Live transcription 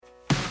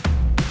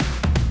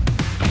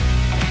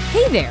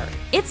there!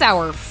 It's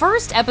our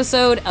first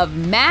episode of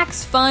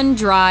Max Fun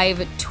Drive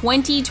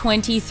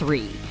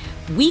 2023.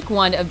 Week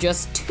 1 of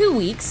just 2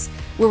 weeks,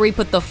 where we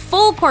put the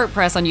full court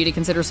press on you to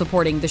consider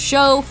supporting the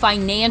show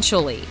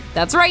financially.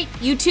 That's right,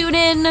 you tune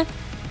in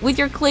with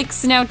your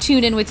clicks, now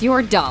tune in with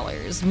your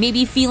dollars.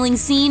 Maybe Feeling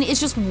Seen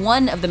is just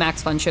one of the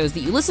Max Fun shows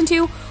that you listen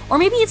to, or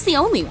maybe it's the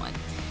only one.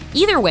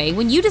 Either way,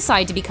 when you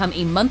decide to become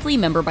a monthly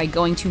member by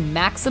going to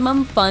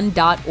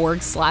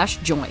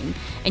MaximumFun.org/join,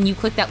 and you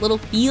click that little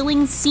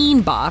Feeling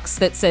Seen box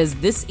that says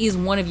this is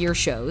one of your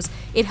shows,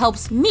 it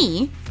helps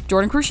me,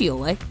 Jordan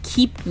Crucchiola,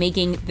 keep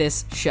making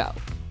this show.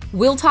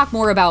 We'll talk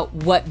more about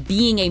what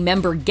being a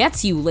member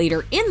gets you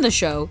later in the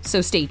show, so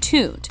stay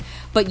tuned.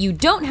 But you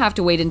don't have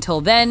to wait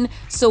until then,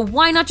 so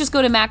why not just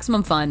go to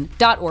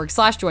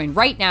MaximumFun.org/join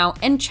right now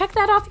and check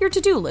that off your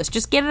to-do list.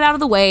 Just get it out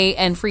of the way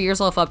and free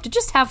yourself up to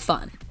just have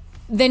fun.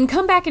 Then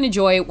come back and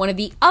enjoy one of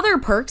the other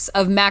perks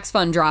of Max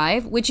Fun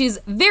Drive, which is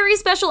very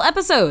special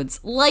episodes,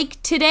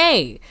 like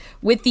today,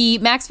 with the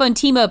Max Fun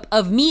team-up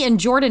of me and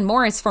Jordan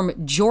Morris from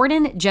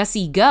Jordan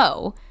Jesse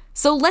Go.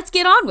 So let's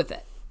get on with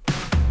it.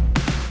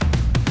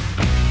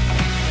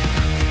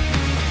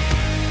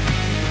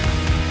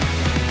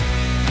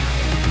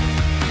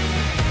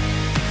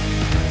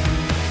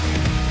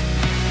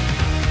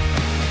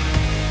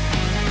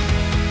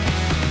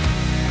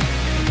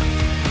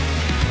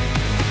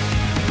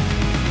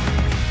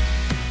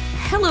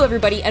 Hello,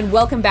 everybody, and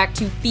welcome back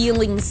to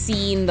Feeling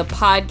Seen, the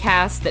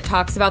podcast that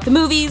talks about the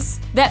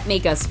movies that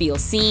make us feel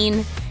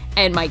seen.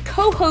 And my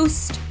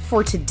co-host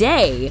for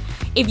today,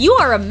 if you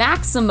are a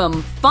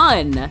Maximum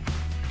Fun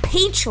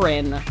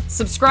patron,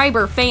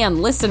 subscriber,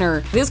 fan,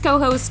 listener, this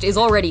co-host is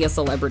already a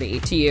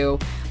celebrity to you.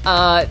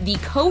 The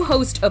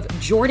co-host of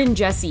Jordan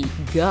Jesse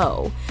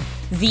Go,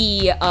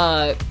 the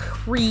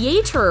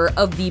creator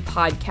of the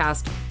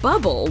podcast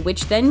Bubble,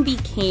 which then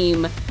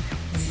became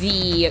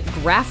the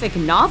graphic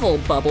novel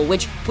Bubble,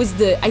 which was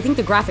I think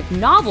the graphic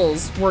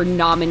novels were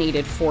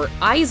nominated for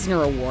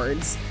Eisner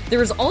Awards.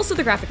 There is also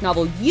the graphic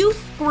novel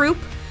Youth Group.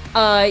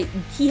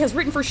 He has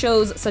written for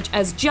shows such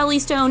as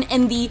Jellystone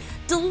and the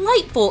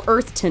delightful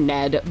Earth to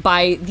Ned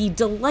by the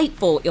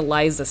delightful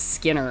Eliza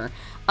Skinner.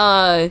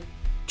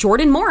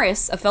 Jordan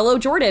Morris, a fellow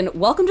Jordan,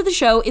 welcome to the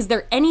show. Is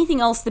there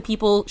anything else that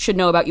people should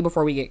know about you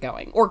before we get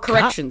going? Or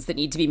corrections that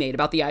need to be made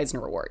about the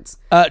Eisner Awards?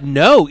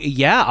 No,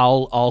 yeah,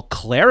 I'll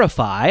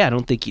clarify. I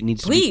don't think it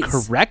needs to be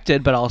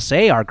corrected, but I'll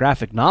say our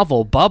graphic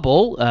novel,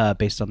 Bubble,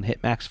 based on the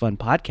hit Max Fun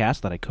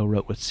podcast that I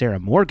co-wrote with Sarah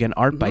Morgan,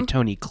 art by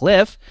Tony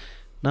Cliff,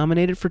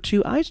 nominated for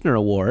 2 Eisner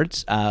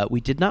Awards. We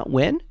did not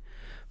win.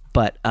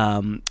 But,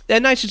 and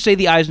I should say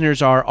the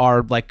Eisners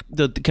are like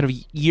the kind of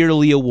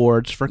yearly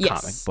awards for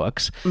comic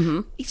books.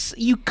 Mm-hmm.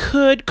 You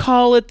could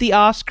call it the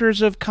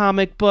Oscars of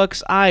comic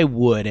books. I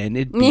wouldn't.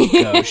 It'd be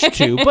gauche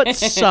too, but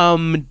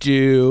some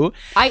do.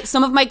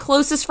 Some of my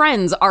closest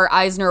friends are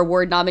Eisner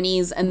Award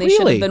nominees, and they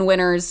should have been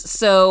winners.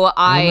 So oh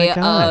my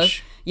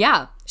gosh.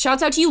 Yeah.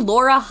 Shouts out to you,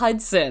 Laura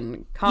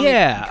Hudson.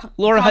 Laura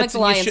Comics Hudson.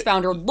 Alliance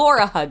founder,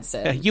 Laura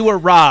Hudson. You were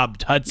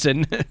robbed,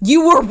 Hudson.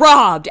 You were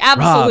robbed,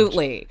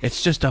 absolutely. Robbed.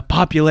 It's just a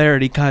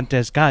popularity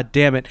contest, god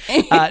damn it.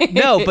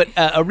 No, but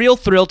a real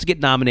thrill to get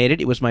nominated.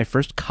 It was my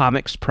first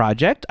comics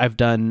project. I've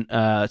done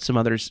some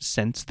others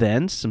since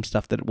then, some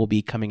stuff that will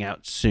be coming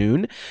out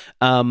soon.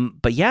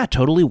 But yeah,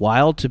 totally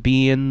wild to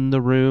be in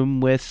the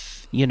room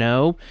with,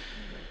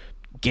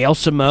 Gail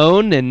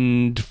Simone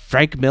and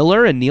Frank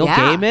Miller and Neil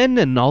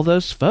Gaiman and all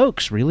those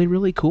folks. Really,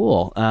 really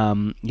cool.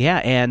 And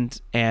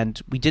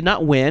we did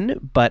not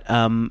win, but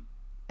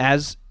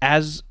as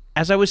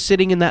I was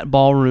sitting in that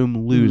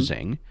ballroom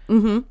losing,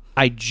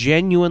 I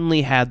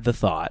genuinely had the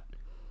thought,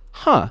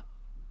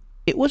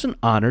 it was an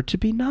honor to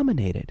be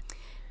nominated.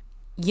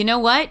 You know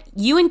what?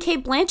 You and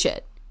Cate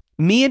Blanchett.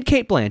 Me and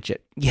Cate Blanchett.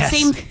 Yes.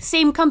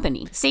 Same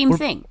company. Same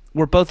thing.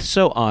 We're both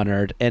so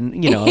honored,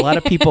 and a lot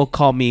of people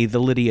call me the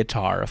Lydia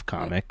Tarr of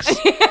comics.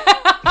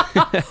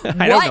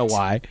 I don't know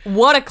why.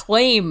 What a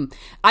claim!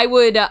 I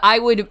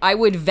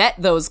would vet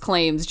those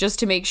claims just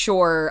to make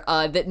sure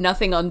that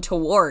nothing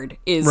untoward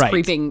is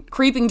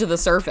creeping to the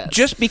surface.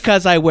 Just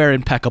because I wear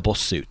impeccable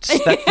suits,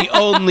 that's the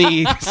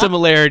only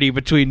similarity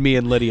between me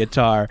and Lydia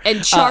Tarr.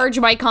 And charge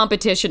my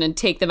competition and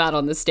take them out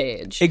on the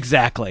stage.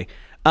 Exactly.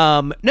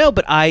 No,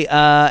 but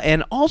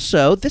and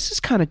also this is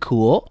kind of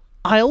cool.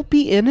 I'll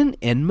be in an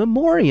in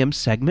memoriam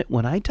segment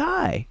when I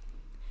die.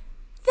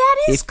 That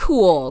is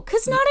cool,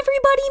 because not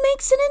everybody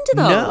makes it into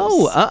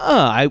those.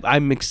 No,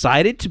 I'm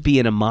excited to be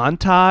in a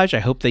montage. I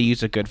hope they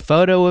use a good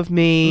photo of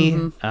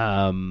me.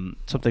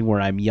 Something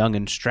where I'm young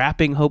and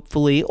strapping,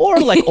 hopefully, or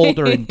like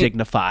older and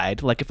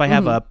dignified. Like if I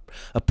have a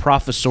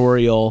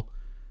professorial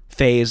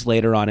phase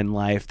later on in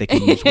life, they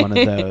can use one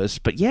of those.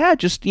 But yeah,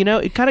 just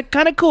it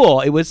kind of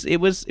cool. It was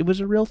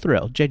a real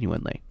thrill,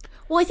 genuinely.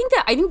 Well, I think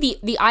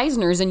the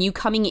Eisners and you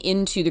coming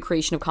into the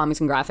creation of comics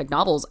and graphic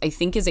novels, I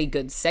think is a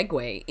good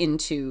segue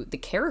into the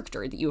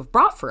character that you have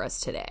brought for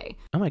us today.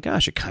 Oh my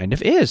gosh, it kind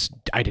of is.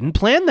 I didn't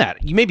plan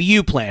that. Maybe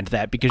you planned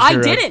that because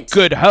you're a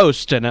good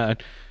host and a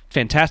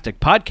fantastic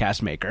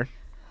podcast maker.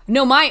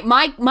 No,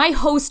 my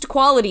host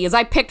quality is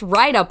I picked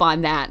right up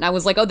on that, and I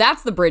was like, oh,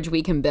 that's the bridge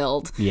we can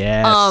build.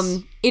 Yes.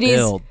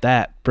 Build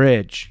that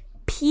bridge.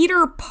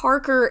 Peter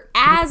Parker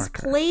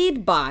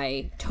played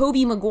by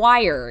Tobey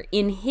Maguire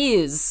in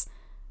his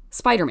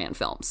Spider-Man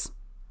films.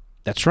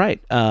 That's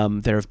right.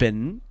 There have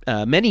been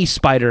many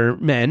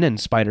Spider-Men and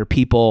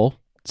Spider-People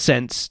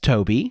since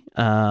Tobey,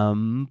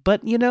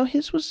 but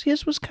his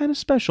was kind of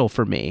special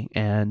for me,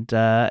 and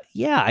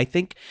I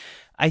think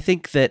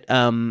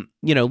that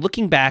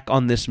looking back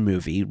on this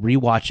movie,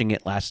 rewatching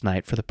it last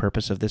night for the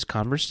purpose of this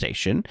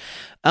conversation,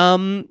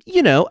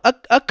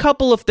 a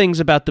couple of things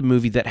about the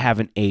movie that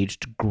haven't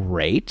aged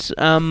great,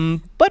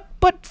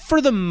 but for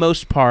the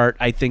most part,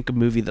 I think a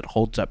movie that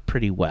holds up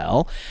pretty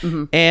well,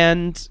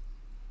 and.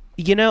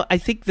 I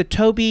think the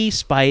Tobey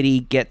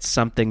Spidey gets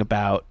something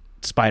about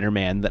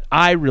Spider-Man that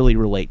I really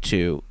relate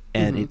to,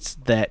 and it's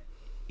that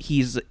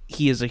he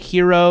is a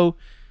hero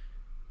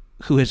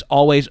who has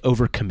always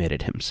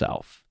overcommitted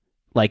himself.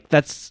 Like,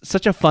 that's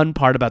such a fun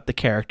part about the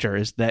character,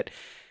 is that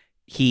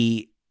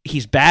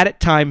he's bad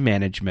at time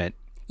management.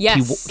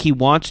 Yes. He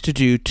wants to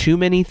do too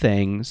many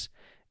things.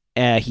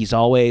 He's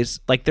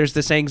always, like, there's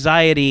this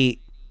anxiety,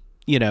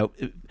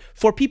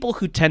 for people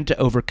who tend to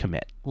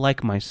overcommit,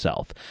 like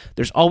myself,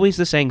 there's always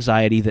this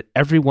anxiety that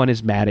everyone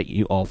is mad at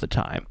you all the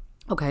time.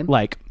 Okay.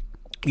 Like,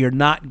 you're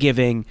not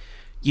giving,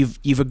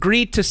 you've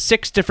agreed to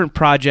 6 different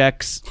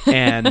projects,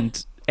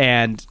 and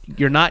and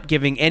you're not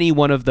giving any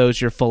one of those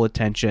your full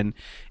attention,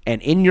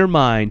 and in your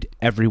mind,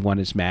 everyone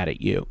is mad at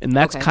you. And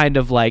that's kind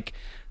of like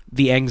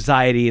the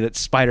anxiety that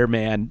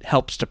Spider-Man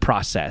helps to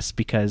process,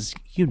 because,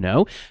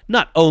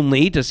 not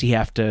only does he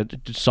have to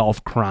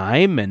solve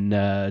crime and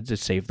to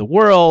save the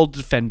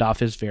world, fend off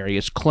his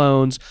various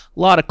clones, a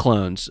lot of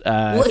clones.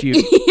 If you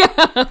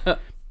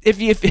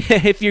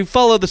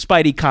follow the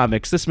Spidey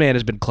comics, this man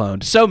has been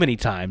cloned so many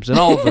times, and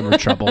all of them are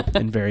trouble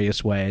in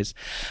various ways.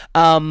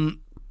 So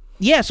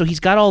he's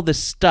got all this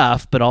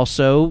stuff, but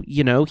also,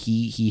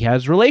 he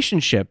has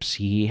relationships.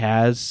 He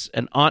has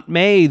an Aunt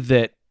May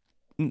that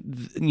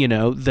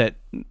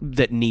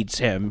that needs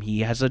him. He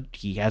has a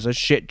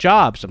shit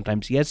job.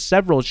 Sometimes he has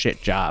several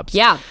shit jobs.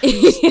 Yeah.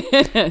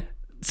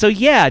 So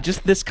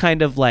just this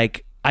kind of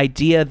like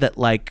idea that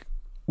like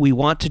we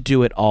want to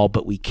do it all,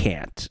 but we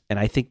can't. And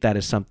I think that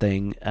is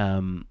something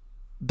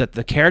that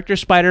the character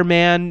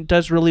Spider-Man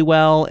does really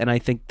well. And I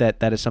think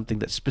that is something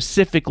that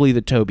specifically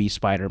the Tobey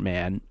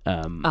Spider-Man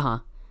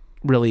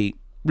really,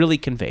 really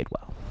conveyed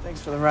well. Thanks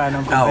for the ride,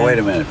 Uncle Oh, Ben. wait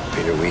a minute,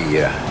 Peter. We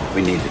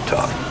need to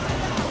talk.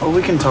 Oh,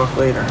 we can talk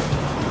later.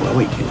 Well,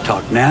 we can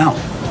talk now,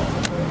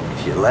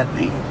 if you let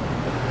me.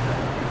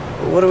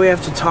 What do we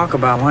have to talk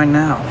about? Why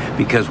now?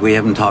 Because we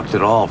haven't talked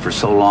at all for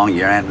so long.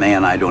 Your Aunt May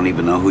and I don't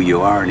even know who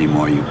you are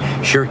anymore. You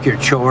shirk your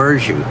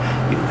chores. You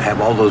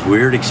have all those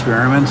weird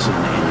experiments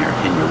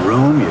in your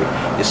room.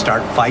 You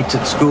start fights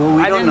at school.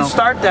 I didn't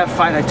start that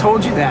fight. I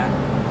told you that.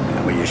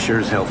 Yeah, well, you sure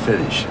as hell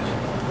finished it.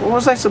 What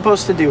was I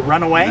supposed to do?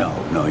 Run away?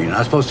 No, you're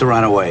not supposed to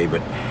run away.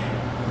 But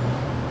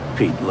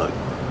Pete, look,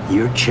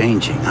 you're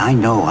changing. I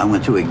know. I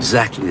went through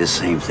exactly the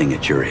same thing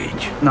at your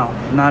age. No,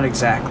 not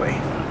exactly.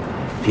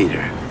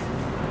 Peter,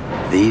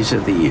 these are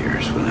the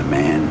years when a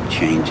man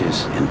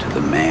changes into the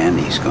man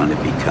he's going to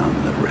become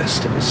the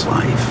rest of his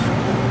life.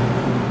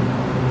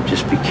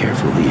 Just be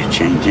careful who you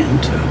change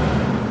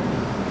into.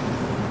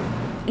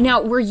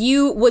 Now,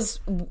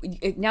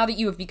 now that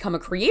you have become a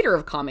creator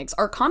of comics,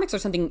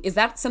 is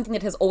that something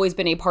that has always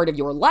been a part of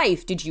your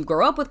life? Did you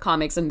grow up with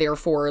comics, and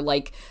therefore,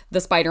 like,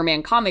 the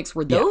Spider-Man comics,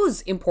 were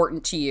those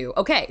important to you?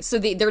 Okay, so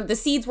the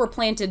seeds were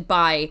planted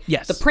by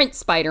the print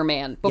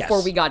Spider-Man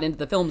before we got into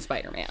the film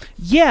Spider-Man.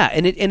 Yeah,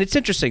 and it's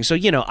interesting. So,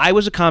 I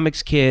was a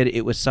comics kid.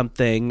 It was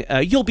something,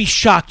 you'll be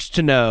shocked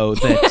to know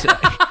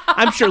that,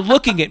 I'm sure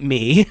looking at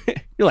me,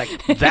 you're like,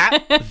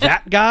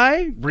 that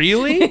guy?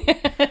 Really?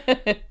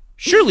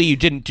 Surely you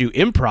didn't do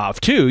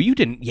improv, too. You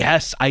didn't.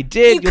 Yes, I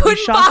did. You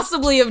couldn't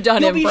possibly have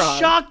done improv. You'll be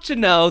shocked to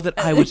know that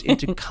I was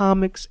into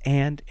comics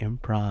and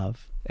improv.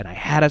 And I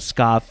had a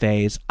ska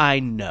phase. I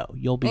know.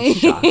 You'll be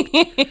shocked.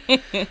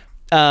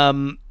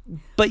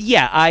 But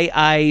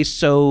yeah,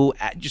 so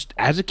just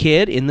as a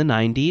kid in the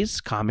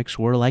 90s, comics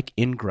were like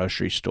in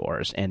grocery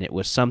stores, and it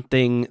was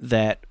something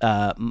that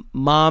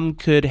mom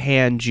could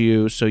hand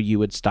you so you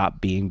would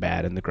stop being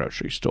bad in the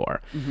grocery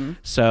store. Mm-hmm.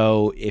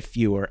 So if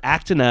you were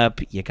acting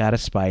up, you got a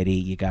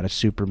Spidey, you got a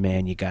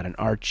Superman, you got an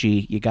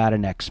Archie, you got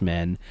an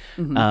X-Men.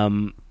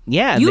 Mm-hmm.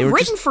 You've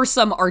written for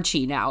some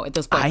Archie now at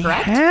this point,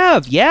 correct? I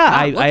have,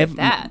 yeah. Wow, I have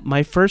that.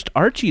 My first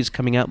Archie is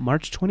coming out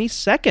March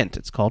 22nd.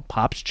 It's called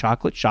Pop's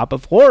Chocolate Shop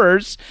of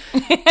Horrors.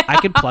 I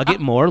can plug it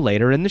more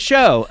later in the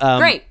show.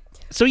 Great.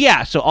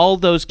 So all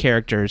those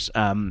characters,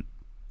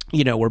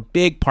 were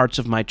big parts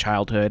of my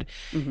childhood.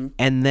 Mm-hmm.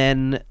 And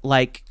then,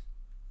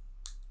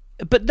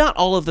 but not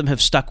all of them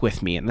have stuck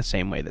with me in the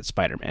same way that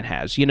Spider-Man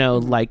has.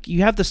 Like,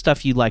 you have the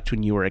stuff you liked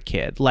when you were a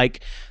kid.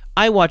 Like,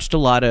 I watched a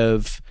lot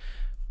of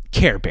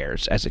Care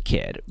Bears as a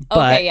kid,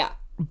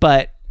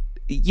 but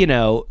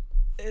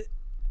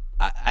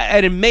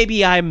and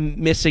maybe I'm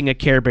missing a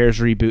Care Bears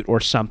reboot or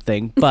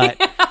something, but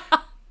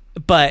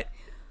but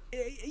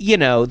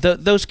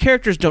those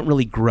characters don't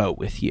really grow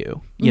with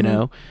you, you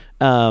know?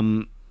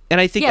 And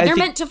I think... Yeah, they're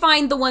meant to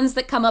find the ones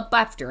that come up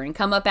after,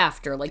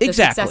 like the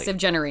successive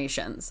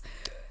generations.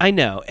 I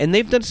know. And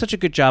they've done such a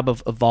good job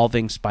of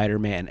evolving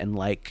Spider-Man and,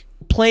 like,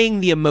 playing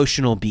the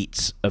emotional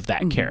beats of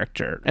that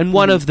character. And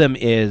one of them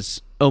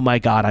is, oh my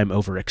God, I'm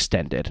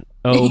overextended.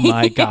 Oh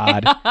my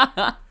God.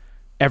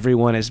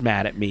 Everyone is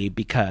mad at me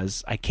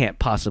because I can't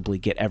possibly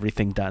get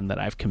everything done that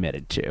I've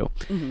committed to.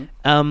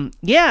 And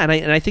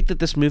I think that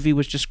this movie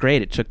was just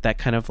great. It took that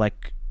kind of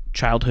like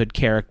childhood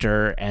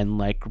character and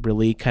like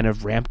really kind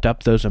of ramped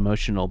up those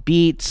emotional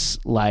beats,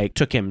 like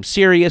took him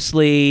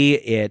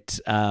seriously.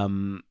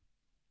 And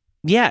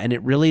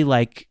it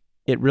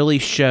really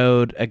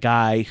showed a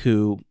guy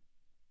who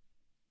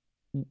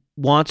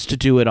wants to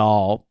do it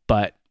all,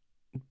 but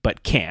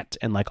can't,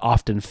 and like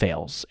often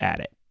fails at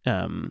it.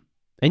 And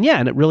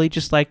it really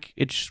just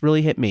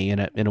really hit me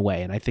in a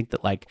way. And I think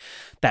that like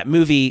that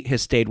movie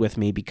has stayed with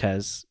me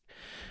because,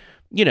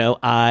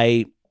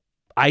 I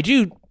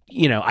do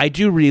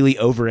really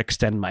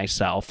overextend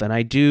myself. And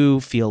I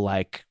do feel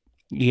like,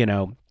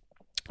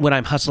 when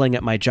I'm hustling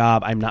at my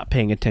job, I'm not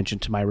paying attention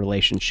to my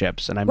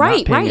relationships and I'm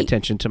not paying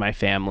attention to my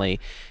family.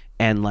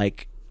 And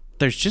like,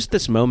 there's just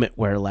this moment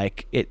where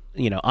like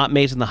Aunt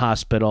May's in the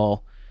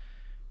hospital.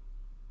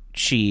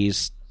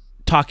 She's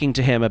talking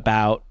to him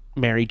about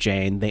Mary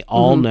Jane. They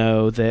all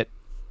know that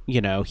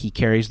he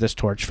carries this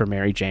torch for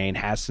Mary Jane,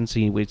 has since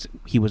he was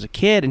a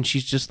kid, and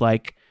she's just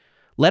like,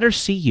 let her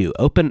see you,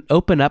 open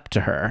up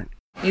to her.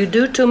 You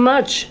do too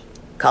much.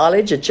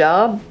 College, a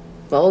job,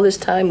 all this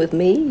time with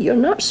me. You're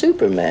not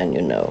Superman,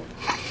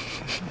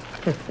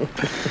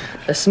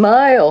 A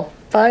smile,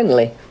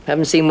 finally.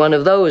 Haven't seen one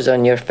of those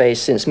on your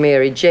face since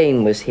Mary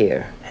Jane was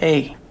here.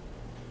 Hey,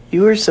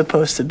 you were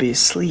supposed to be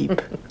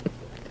asleep.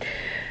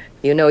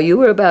 You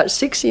were about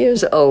 6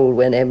 years old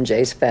when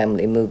MJ's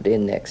family moved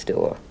in next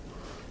door.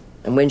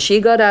 And when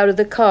she got out of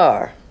the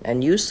car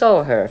and you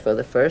saw her for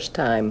the first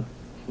time,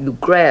 you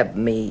grabbed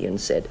me and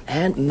said,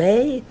 Aunt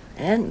May?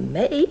 Aunt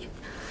May?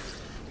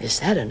 Is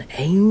that an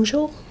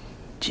angel?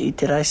 Gee,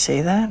 did I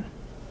say that?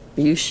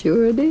 You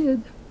sure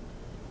did.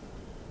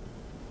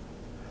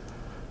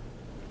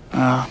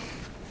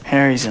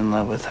 Harry's in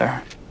love with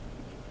her.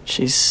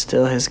 She's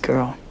still his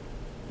girl.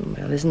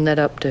 Well, isn't that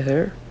up to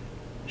her?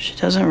 She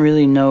doesn't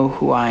really know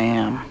who I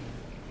am.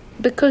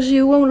 Because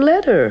you won't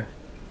let her.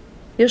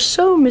 You're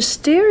so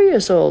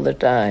mysterious all the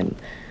time.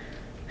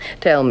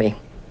 Tell me,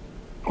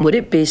 would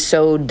it be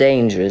so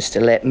dangerous to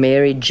let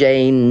Mary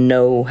Jane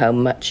know how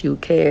much you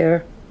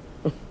care?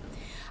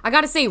 I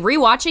gotta say,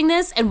 rewatching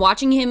this and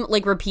watching him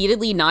like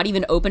repeatedly not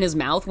even open his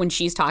mouth when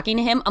she's talking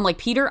to him, I'm like,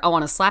 Peter, I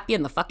want to slap you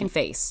in the fucking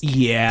face.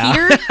 Yeah.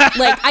 Peter,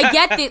 like, I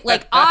get that,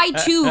 like, I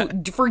too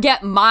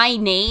forget my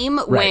name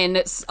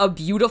when a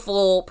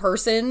beautiful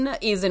person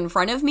is in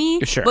front of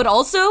me. Sure. But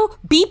also,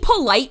 be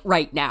polite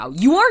right now.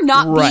 You are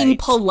not being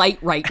polite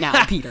right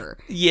now, Peter.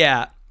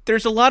 Yeah.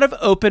 There's a lot of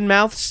open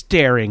mouth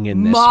staring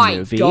in this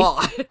movie. My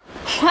God.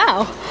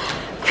 Wow.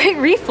 Great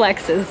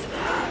reflexes.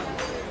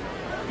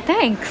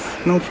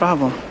 Thanks. No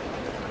problem.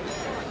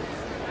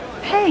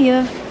 Hey, you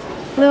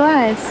have blue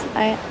eyes.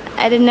 I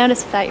didn't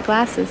notice without your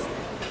glasses.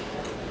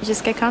 You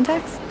just get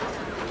contacts?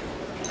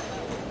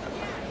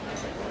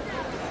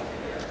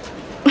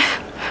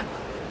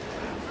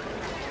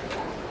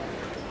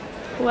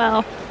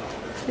 Well,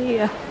 see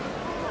ya.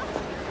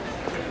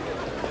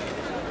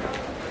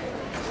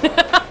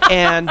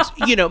 And,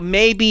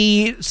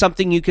 maybe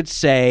something you could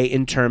say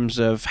in terms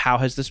of how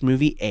has this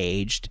movie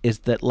aged is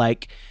that,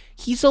 like,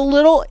 he's a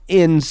little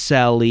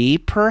incel-y,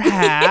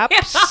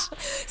 perhaps.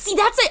 See,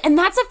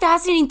 that's a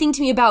fascinating thing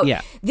to me about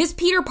this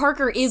Peter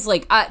Parker is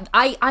like,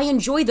 I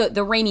enjoy the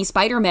Raimi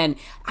Spider-Man.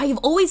 I have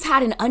always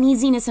had an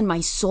uneasiness in my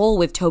soul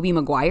with Tobey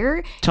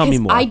Maguire. Tell me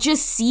more. I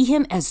just see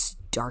him as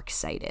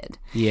dark-sided.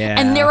 Yeah.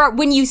 And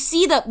when you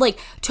see that, like,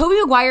 Tobey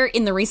Maguire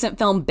in the recent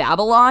film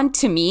Babylon,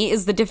 to me,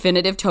 is the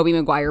definitive Tobey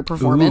Maguire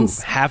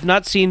performance. Ooh, have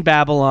not seen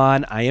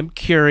Babylon. I am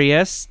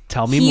curious.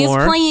 Tell me more.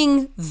 He is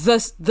playing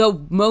the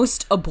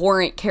most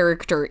abhorrent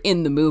character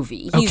in the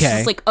movie. He's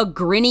just like a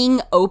grinning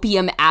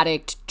opium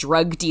addict,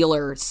 drug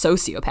dealer,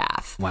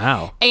 sociopath.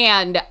 Wow.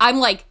 And I'm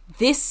like,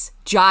 this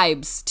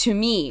jibes to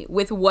me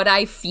with what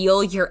I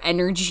feel your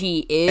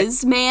energy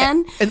is,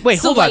 man. And wait,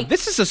 hold on.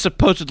 This is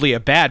supposedly a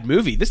bad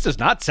movie. This does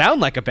not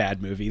sound like a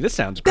bad movie. This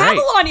sounds great.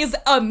 Babylon is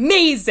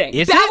amazing.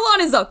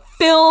 Babylon is a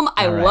film.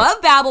 I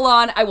love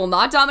Babylon. I will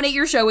not dominate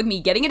your show with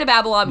me getting into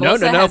Babylon.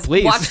 Melissa has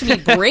please. watched me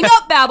bring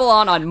up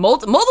Babylon on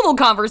multiple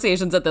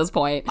conversations at this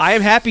point. I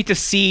am happy to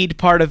cede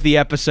part of the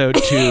episode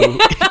to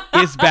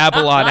is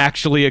Babylon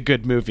actually a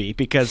good movie?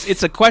 Because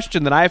it's a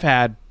question that I've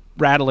had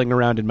rattling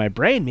around in my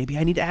brain. Maybe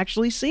I need to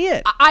actually see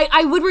it.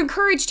 I would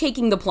encourage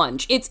taking the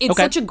plunge. It's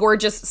such a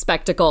gorgeous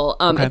spectacle.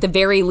 At the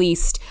very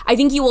least, I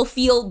think you will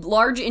feel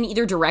large in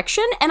either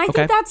direction, and I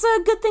think that's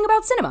a good thing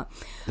about cinema.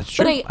 That's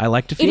true. But I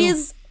like to feel. It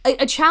is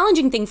a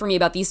challenging thing for me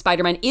about these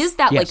Spider-Man is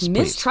that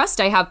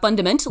mistrust I have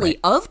fundamentally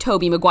of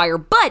Tobey Maguire.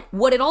 But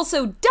what it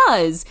also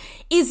does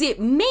is it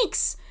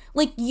makes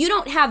like, you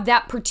don't have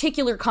that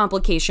particular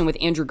complication with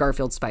Andrew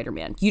Garfield's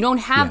Spider-Man. You don't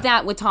have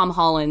that with Tom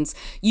Holland's.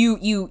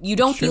 You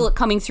don't feel it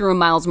coming through in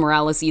Miles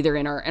Morales either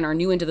in our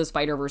new Into the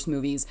Spider-Verse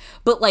movies.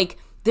 But, like,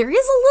 there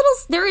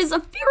is a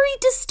very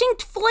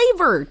distinct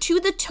flavor to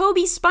the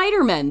Tobey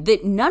Spider-Man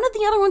that none of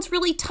the other ones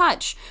really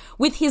touch,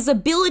 with his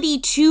ability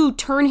to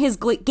turn his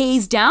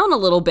gaze down a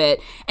little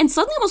bit and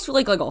suddenly almost feel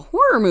like a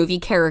horror movie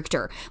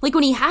character. Like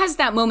when he has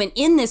that moment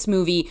in this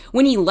movie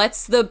when he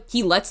lets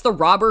the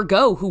robber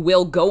go, who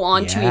will go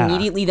on to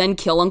immediately then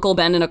kill Uncle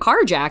Ben in a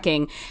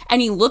carjacking,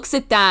 and he looks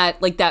at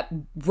that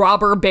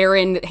robber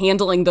baron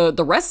handling the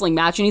wrestling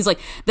match, and he's like,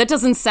 that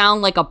doesn't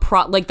sound like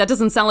that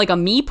doesn't sound like a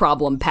me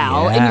problem,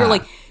 pal. And you're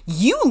like,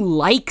 you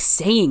like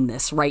saying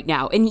this right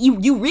now. And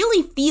you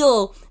really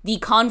feel the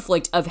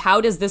conflict of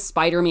how does this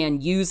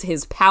Spider-Man use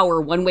his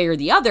power one way or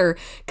the other,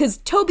 because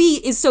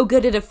Tobey is so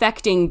good at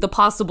affecting the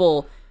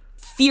possible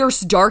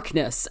fierce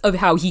darkness of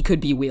how he could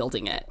be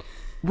wielding it.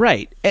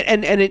 Right.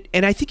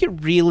 And I think it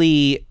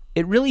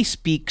really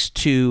speaks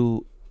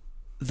to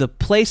the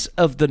place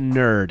of the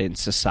nerd in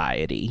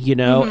society, you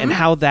know, and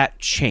how that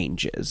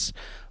changes.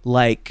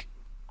 Like,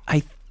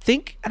 I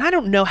think, and I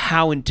don't know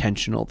how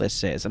intentional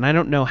this is, and I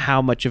don't know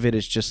how much of it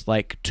is just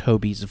like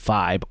Tobey's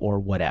vibe or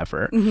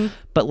whatever,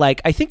 but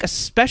like, I think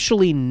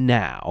especially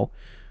now,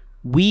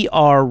 we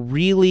are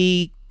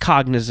really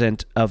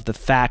cognizant of the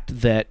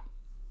fact that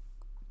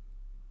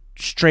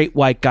straight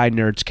white guy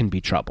nerds can be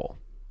trouble.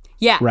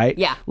 Yeah. Right?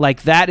 Yeah.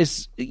 Like, that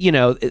is, you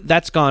know,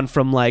 that's gone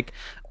from like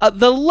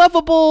the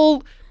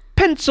lovable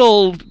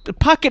pencil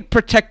pocket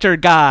protector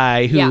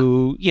guy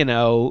who, you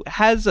know,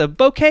 has a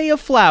bouquet of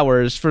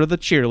flowers for the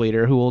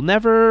cheerleader who will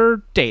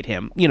never date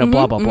him, you know,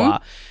 blah, blah, blah.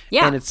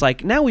 Yeah. And it's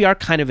like, now we are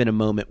kind of in a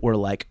moment where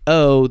like,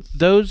 oh,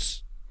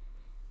 those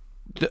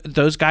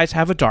guys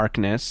have a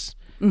darkness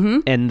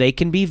and they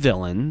can be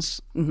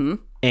villains.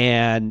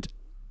 And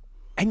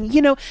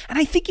you know, and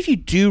I think if you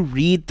do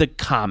read the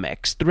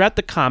comics, throughout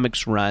the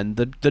comics run,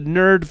 the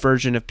nerd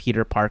version of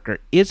Peter Parker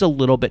is a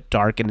little bit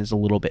dark and is a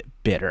little bit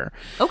bitter.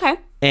 Okay.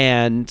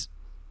 And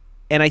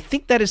I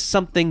think that is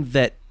something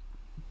that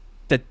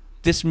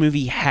this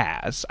movie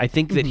has. I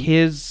think that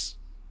his,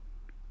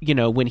 you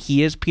know, when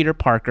he is Peter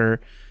Parker,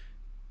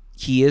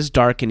 he is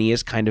dark and he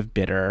is kind of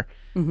bitter.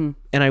 And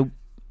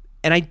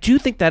I do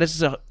think that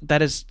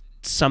is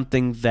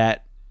something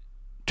that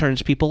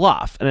turns people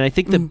off. And I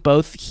think that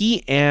both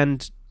he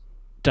and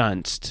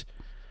Dunst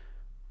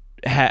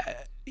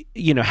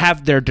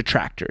have their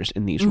detractors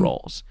in these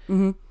roles.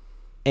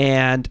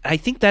 And I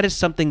think that is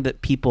something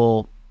that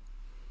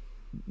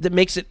that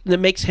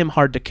makes him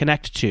hard to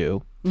connect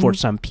to for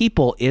some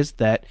people, is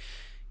that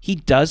he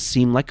does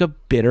seem like a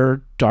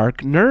bitter,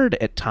 dark nerd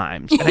at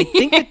times. And I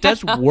think it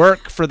does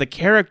work for the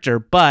character,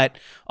 but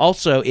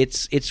also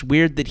it's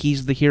weird that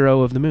he's the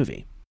hero of the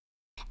movie.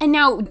 And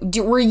now,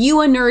 were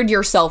you a nerd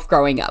yourself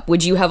growing up?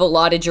 Would you have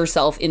allotted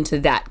yourself into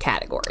that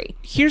category?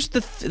 Here's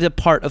the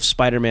part of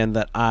Spider-Man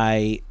that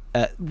I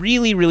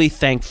really, really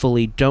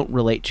thankfully don't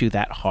relate to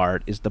that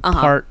hard, is the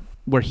part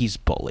where he's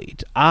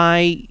bullied.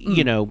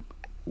 You know,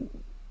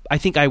 I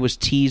think I was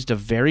teased a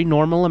very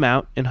normal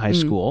amount in high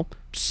school.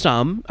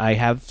 I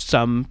have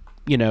some,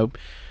 you know,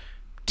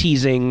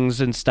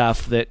 teasings and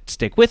stuff that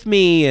stick with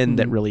me and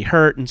that really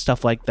hurt and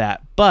stuff like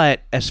that.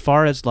 But as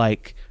far as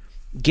like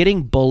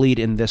getting bullied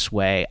in this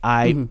way,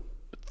 I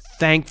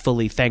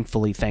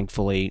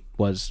thankfully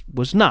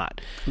was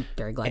not. I'm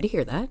very glad to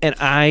hear that.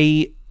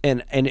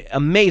 And and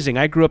amazing.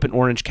 I grew up in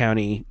Orange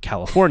County,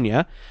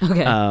 California.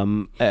 Okay.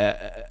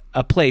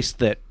 A place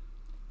that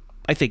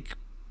I think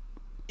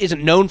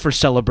isn't known for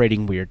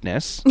celebrating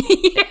weirdness.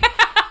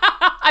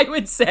 I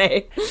would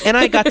say. And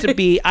I got to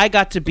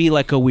be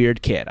like a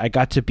weird kid. I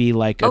got to be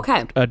like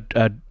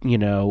a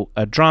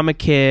drama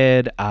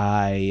kid.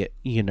 I,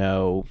 you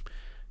know,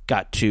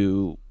 got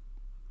to,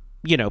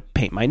 you know,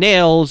 paint my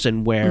nails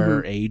and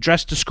wear a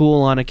dress to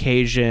school on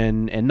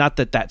occasion. And not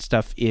that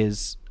stuff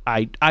is,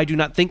 I do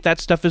not think that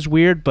stuff is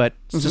weird, but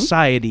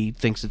society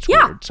thinks it's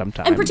weird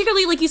sometimes. And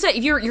particularly, like you said,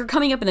 if you're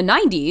coming up in the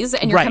 90s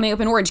and you're coming up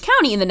in Orange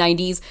County in the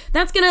 90s,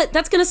 that's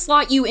gonna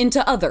slot you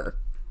into other.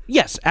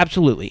 Yes,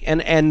 absolutely.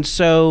 And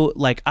so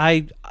like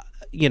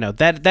you know,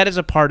 that is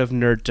a part of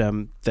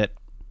nerddom that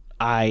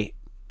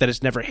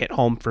has never hit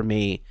home for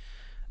me.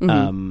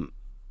 And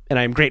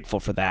I'm grateful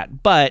for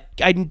that. But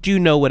I do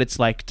know what it's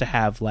like to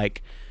have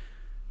like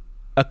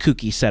a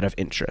kooky set of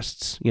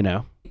interests, you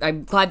know?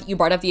 I'm glad that you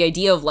brought up the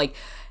idea of like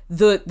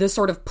the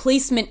sort of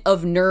placement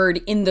of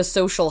nerd in the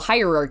social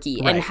hierarchy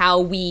and how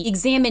we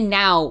examine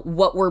now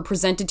what were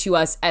presented to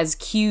us as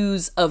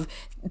cues of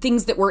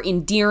things that were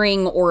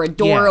endearing or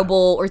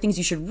adorable or things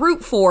you should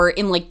root for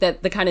in like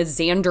the kind of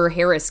Xander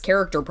Harris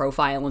character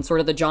profile and sort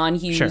of the John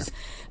Hughes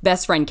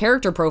best friend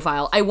character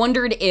profile. I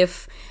wondered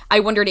if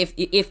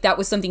that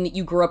was something that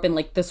you grew up in,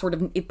 like the sort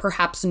of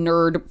perhaps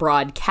nerd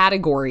broad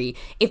category,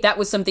 if that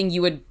was something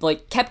you had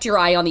like kept your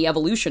eye on the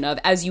evolution of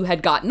as you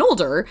had gotten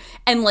older,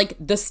 and like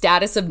the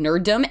status of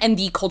nerddom and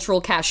the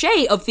cultural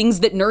cachet of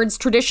things that nerds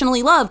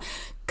traditionally love.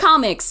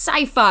 Comics,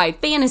 sci-fi,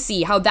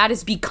 fantasy, how that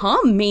has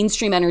become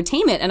mainstream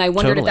entertainment. And I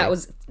wondered if that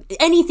was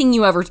anything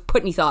you ever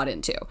put any thought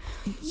into.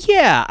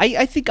 Yeah,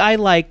 I think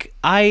I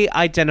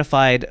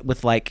identified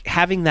with like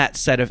having that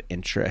set of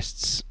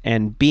interests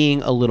and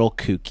being a little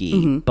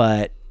kooky,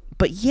 but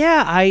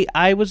yeah,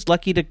 I was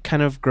lucky to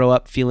kind of grow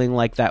up feeling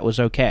like that was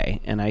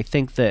okay. And I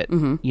think that,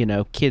 you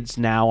know, kids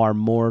now are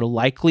more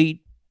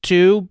likely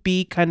to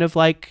be kind of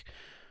like,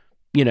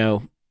 you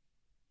know,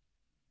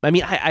 I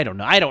mean, I don't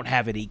know. I don't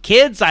have any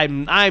kids.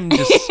 I'm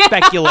just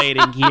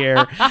speculating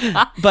here.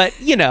 But,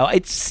 you know,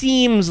 it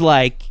seems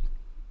like,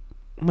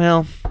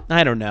 well,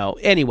 I don't know.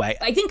 Anyway,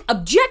 I think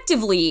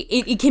objectively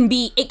it can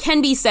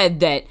be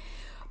said that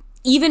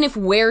even if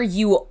where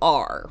you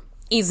are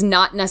is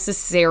not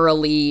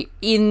necessarily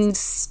in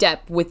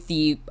step with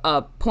the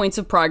points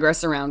of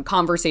progress around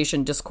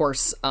conversation,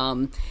 discourse,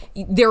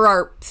 there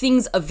are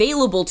things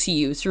available to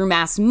you through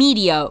mass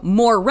media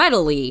more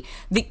readily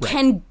that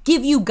can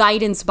give you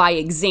guidance by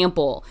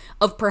example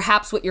of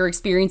perhaps what you're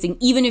experiencing,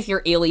 even if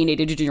you're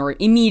alienated in your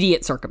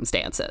immediate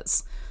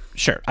circumstances.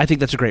 Sure. I think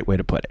that's a great way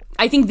to put it.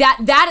 I think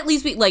that at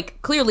least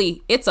like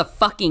clearly it's a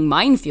fucking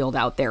minefield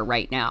out there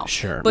right now.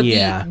 Sure. But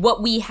yeah.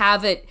 What we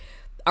have at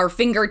our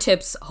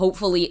fingertips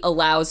hopefully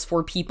allows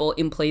for people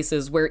in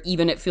places where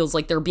even it feels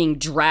like they're being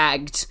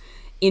dragged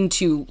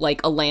into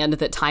like a land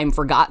that time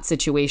forgot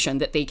situation,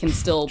 that they can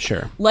still,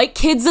 like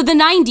kids of the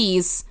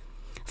 90s,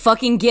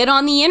 fucking get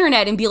on the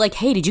internet and be like,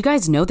 hey, did you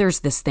guys know there's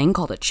this thing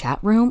called a chat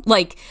room?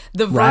 Like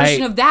the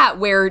version of that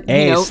where, you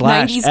know,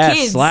 90s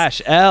kids.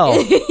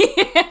 A/L.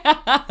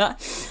 Yeah.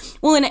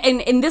 Well,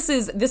 and this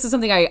is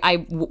something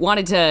I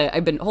wanted to,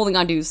 I've been holding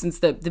on to since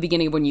the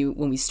beginning of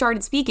when we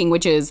started speaking,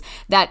 which is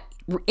that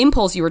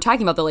impulse you were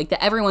talking about,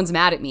 that everyone's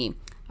mad at me.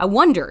 I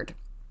wondered,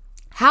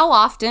 how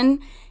often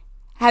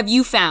have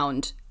you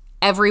found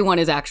everyone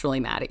is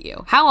actually mad at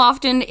you? How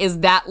often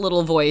is that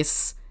little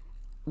voice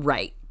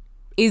right?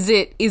 Is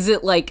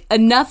it like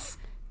enough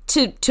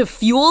to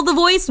fuel the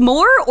voice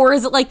more, or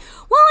is it like,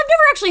 well, I've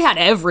never actually had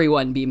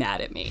everyone be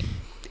mad at me?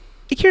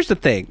 Here's the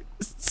thing.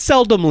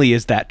 Seldomly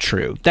is that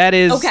true. That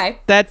is okay.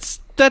 That's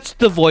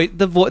the voice.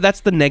 That's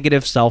the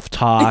negative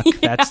self-talk.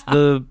 Yeah. That's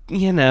the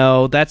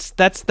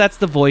that's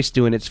the voice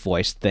doing its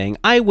voice thing.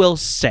 I will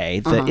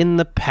say that in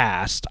the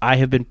past, I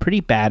have been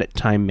pretty bad at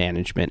time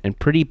management and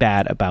pretty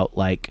bad about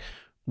like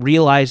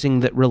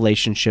realizing that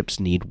relationships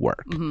need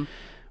work.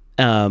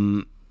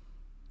 And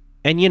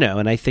you know,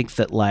 and I think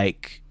that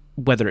like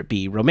whether it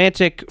be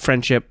romantic,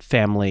 friendship,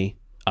 family,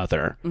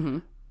 other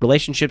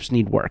relationships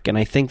need work, and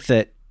I think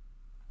that,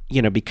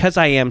 you know, because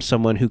I am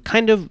someone who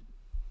kind of,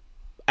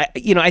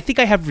 I think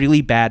I have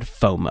really bad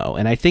FOMO,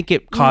 and I think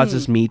it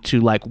causes me to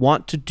like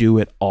want to do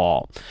it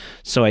all.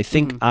 So I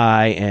think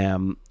I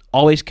am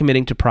always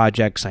committing to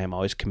projects. I am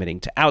always committing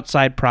to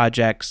outside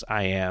projects.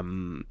 I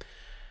am,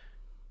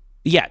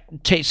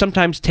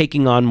 sometimes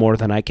taking on more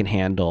than I can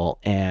handle.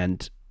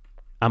 And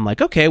I'm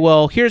like, okay,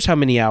 well, here's how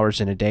many hours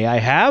in a day I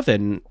have,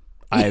 and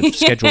I've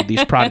scheduled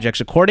these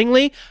projects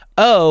accordingly.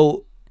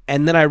 Oh,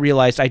 and then I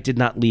realized I did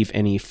not leave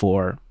any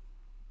for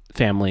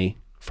family,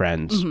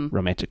 friends,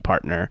 romantic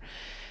partner.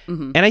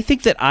 And I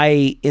think that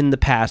I, in the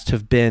past,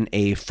 have been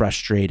a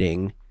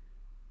frustrating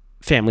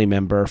family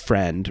member,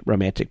 friend,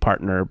 romantic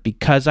partner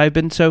because I've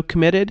been so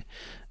committed.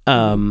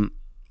 And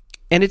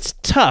it's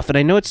tough. And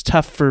I know it's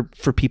tough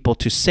for people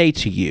to say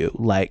to you,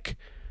 like,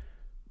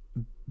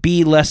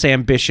 be less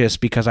ambitious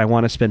because I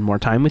want to spend more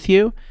time with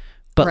you.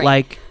 But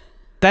like,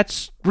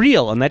 that's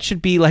real. And that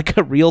should be like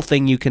a real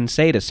thing you can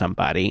say to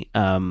somebody.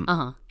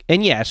 And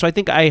yeah, so I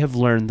think I have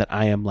learned that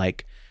I am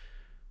like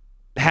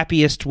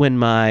happiest when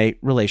my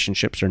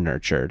relationships are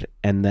nurtured,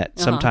 and that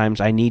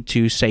sometimes I need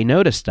to say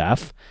no to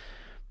stuff,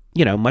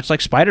 you know, much like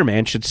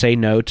Spider-Man should say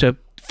no to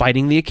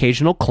fighting the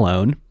occasional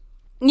clone.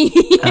 There's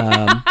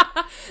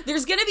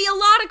gonna be a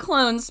lot of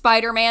clones,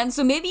 Spider-Man,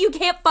 so maybe you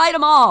can't fight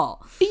them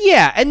all.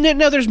 Yeah, and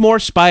no, there's more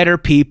spider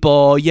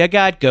people. You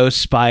got Ghost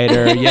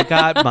Spider, you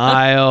got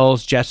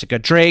Miles, Jessica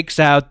Drake's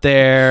out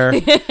there.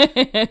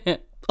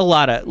 A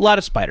lot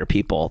of spider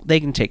people. They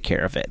can take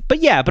care of it. But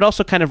yeah, but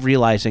also kind of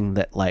realizing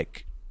that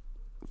like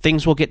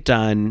things will get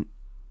done.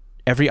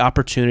 Every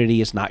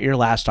opportunity is not your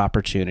last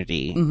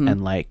opportunity,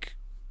 and like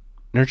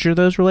nurture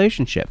those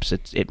relationships.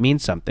 It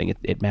means something.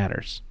 It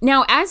matters.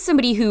 Now, as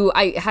somebody who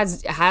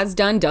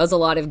does a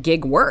lot of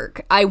gig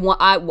work, I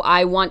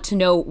want to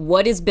know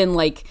what has been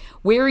like.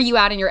 Where are you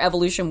at in your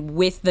evolution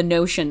with the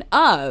notion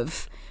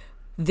of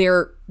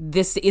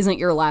this isn't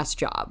your last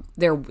job.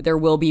 There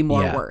will be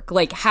more work.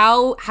 Like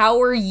how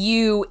are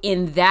you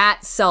in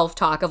that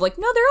self-talk of like,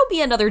 no, there'll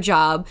be another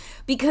job,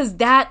 because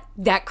that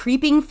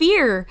creeping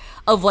fear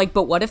of like,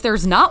 but what if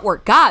there's not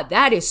work? God,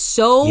 that is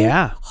so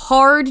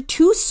hard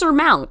to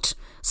surmount.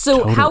 So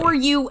totally. How are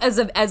you as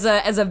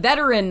a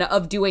veteran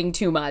of doing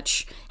too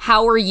much?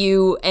 How are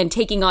you and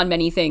taking on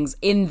many things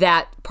in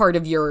that part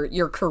of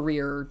your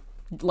career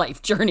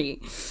life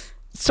journey?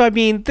 So I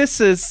mean, this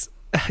is,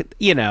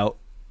 you know,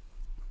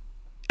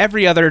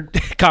 every other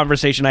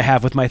conversation I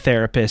have with my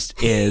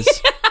therapist is,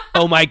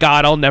 oh my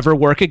God, I'll never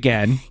work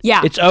again.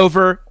 Yeah. It's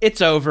over.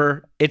 It's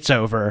over. It's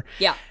over.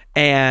 Yeah.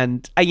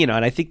 And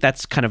I think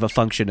that's kind of a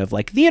function of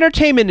like the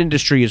entertainment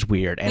industry is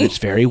weird, and it's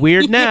very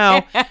weird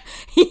now.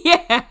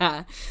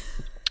 Yeah.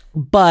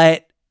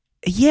 But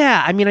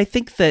yeah, I mean, I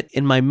think that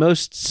in my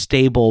most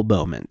stable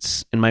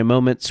moments, in my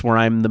moments where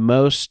I'm the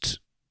most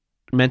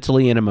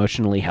mentally and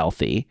emotionally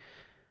healthy,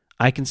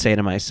 I can say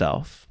to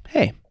myself,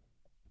 hey,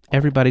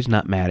 everybody's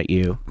not mad at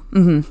you.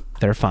 Mm-hmm.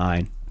 They're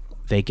fine.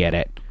 They get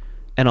it.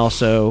 And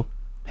also,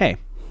 hey,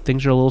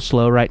 things are a little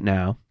slow right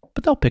now,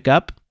 but they'll pick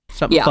up.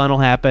 Something fun will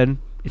happen.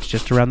 It's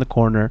just around the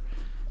corner.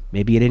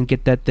 Maybe you didn't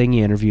get that thing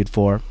you interviewed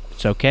for.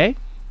 It's okay.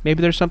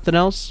 Maybe there's something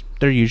else.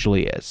 There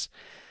usually is.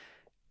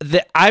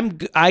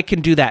 I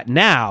can do that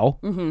now.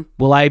 Mm-hmm.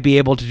 Will I be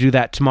able to do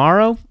that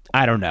tomorrow?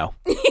 I don't know.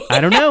 I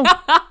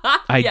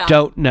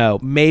don't know.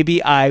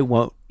 Maybe I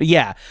won't.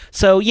 Yeah.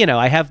 So,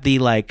 I have the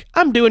like,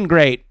 I'm doing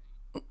great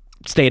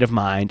state of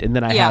mind. And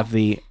then I have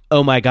the,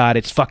 oh my God,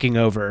 it's fucking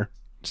over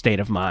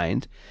state of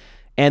mind.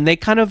 And they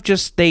kind of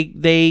just, they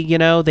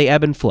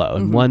ebb and flow.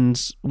 And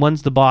one's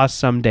the boss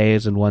some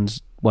days and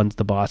one's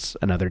the boss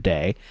another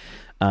day.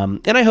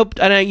 And I hope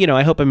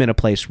I'm in a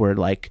place where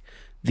like,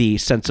 the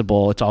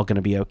sensible, it's all going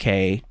to be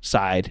okay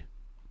side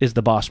is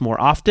the boss more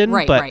often.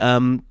 Right, but,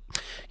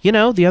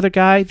 the other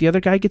guy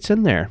gets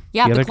in there.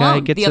 Yeah, the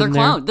clone. The other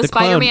clone. The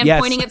Spider-Man yes.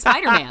 pointing at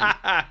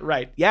Spider-Man.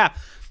 Right, yeah.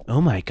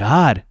 Oh my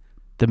God.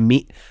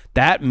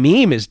 That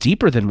meme is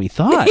deeper than we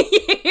thought.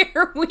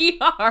 Here we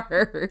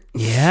are.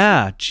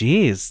 Yeah,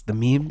 geez. The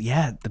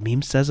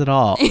meme says it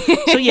all.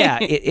 So yeah,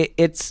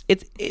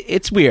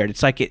 it's weird.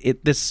 It's like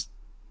this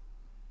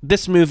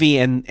movie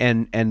and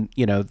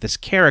this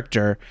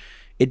character,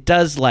 it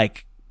does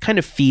like kind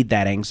of feed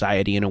that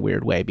anxiety in a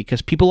weird way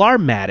because people are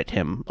mad at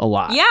him a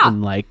lot. Yeah.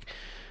 And like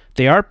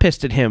they are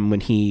pissed at him when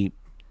he,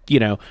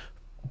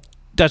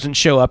 doesn't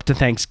show up to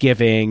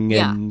Thanksgiving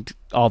and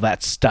all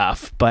that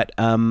stuff. But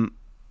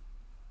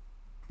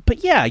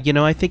yeah,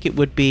 I think it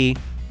would be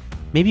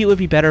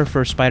better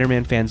for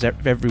Spider-Man fans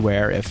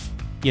everywhere if,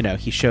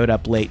 he showed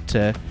up late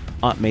to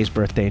Aunt May's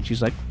birthday and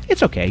she's like,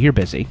 it's okay, you're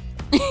busy.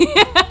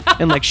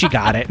 And like she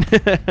got it.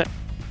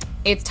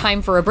 It's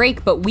time for a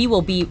break, but we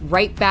will be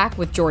right back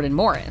with Jordan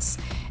Morris.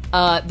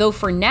 Though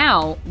for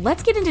now,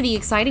 let's get into the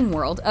exciting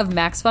world of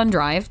Max Fun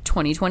Drive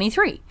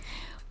 2023.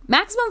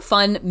 Maximum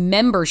Fun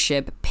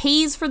membership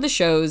pays for the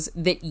shows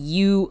that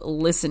you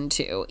listen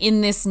to. In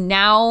this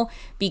now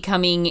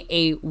becoming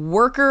a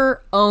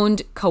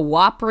worker-owned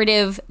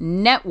cooperative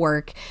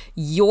network,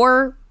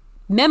 your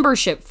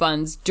membership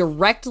funds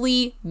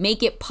directly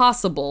make it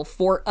possible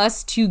for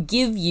us to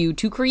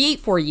create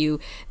for you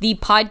the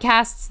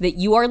podcasts that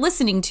you are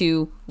listening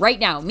to right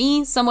now.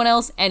 Me, someone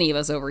else, any of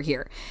us over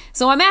here.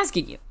 So I'm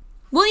asking you,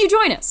 will you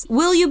join us?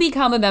 Will you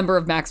become a member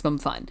of Maximum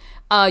Fun?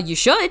 You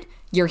should.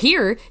 You're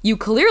here. You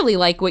clearly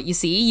like what you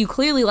see. You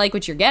clearly like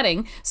what you're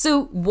getting.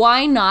 So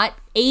why not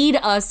aid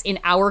us in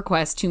our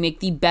quest to make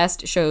the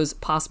best shows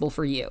possible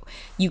for you?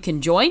 You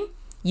can join,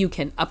 you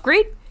can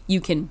upgrade, you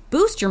can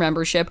boost your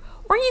membership,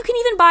 or you can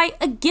even buy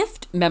a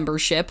gift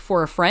membership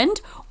for a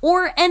friend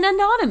or an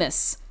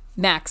anonymous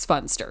Max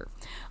Funster.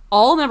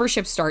 All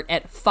memberships start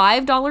at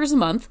 $5 a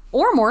month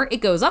or more.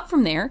 It goes up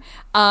from there,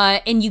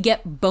 and you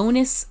get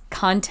bonus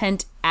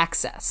content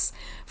access.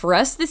 For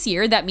us this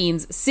year, that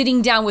means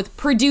sitting down with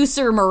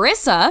producer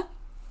Marissa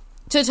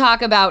to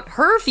talk about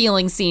her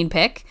feeling scene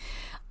pick.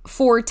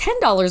 For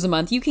 $10 a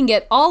month, you can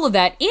get all of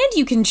that, and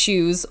you can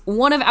choose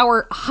one of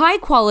our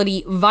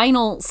high-quality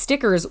vinyl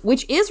stickers,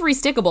 which is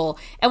restickable.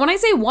 And when I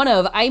say one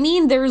of, I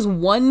mean there's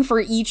one for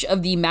each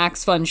of the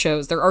Max Fun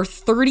shows. There are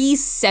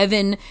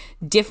 37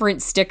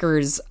 different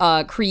stickers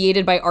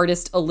created by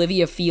artist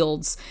Olivia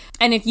Fields.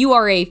 And if you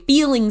are a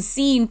Feeling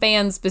Seen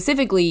fan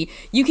specifically,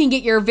 you can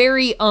get your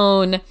very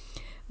own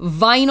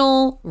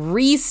vinyl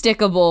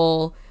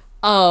restickable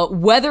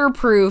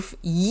weatherproof,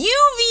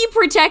 UV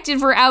protected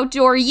for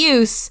outdoor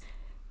use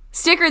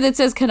sticker that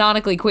says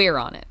canonically queer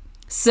on it.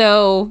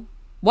 So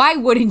why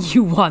wouldn't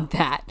you want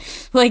that?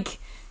 Like,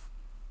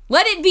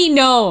 let it be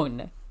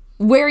known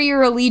where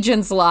your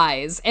allegiance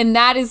lies, and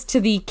that is to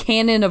the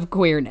canon of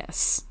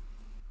queerness.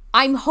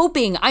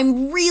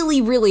 I'm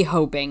really, really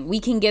hoping we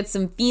can get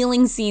some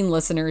Feeling Seen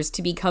listeners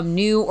to become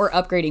new or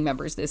upgrading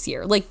members this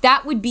year. Like,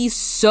 that would be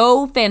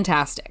so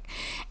fantastic.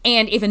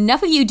 And if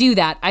enough of you do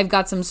that, I've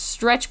got some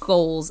stretch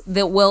goals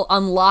that will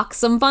unlock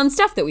some fun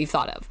stuff that we've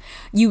thought of.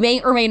 You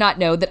may or may not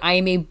know that I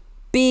am a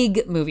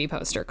big movie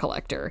poster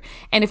collector.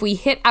 And if we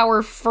hit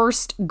our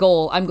first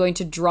goal, I'm going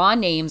to draw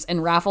names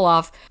and raffle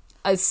off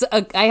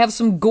I have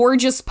some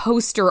gorgeous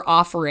poster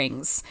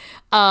offerings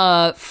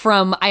I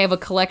have a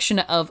collection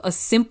of A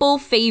Simple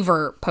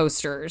Favor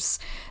posters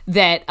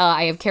that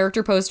I have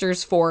character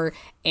posters for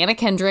Anna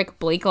Kendrick,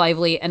 Blake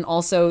Lively, and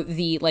also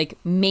the like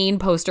main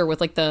poster with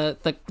like the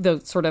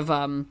sort of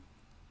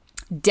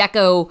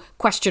deco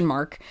question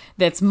mark.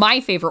 That's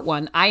my favorite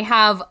one. I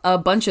have a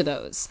bunch of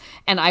those,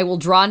 and I will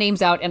draw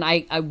names out,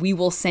 and we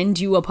will send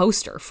you a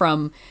poster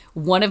from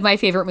one of my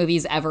favorite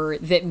movies ever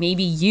that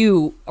maybe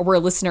you were a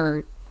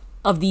listener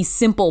of the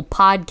Simple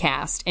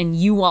podcast, and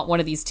you want one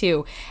of these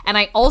too. And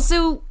I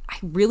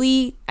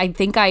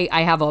think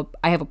I have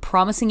a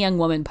Promising Young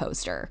Woman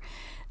poster,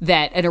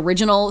 that an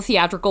original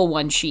theatrical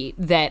one sheet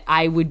that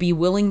I would be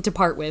willing to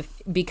part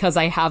with because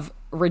I have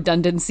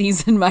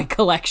redundancies in my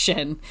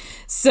collection.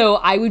 So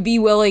I would be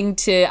willing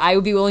to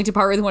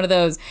part with one of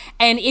those.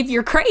 And if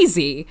you're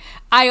crazy,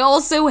 I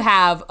also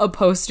have a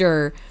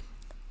poster.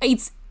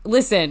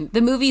 Listen,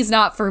 the movie's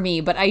not for me,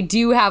 but I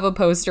do have a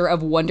poster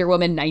of Wonder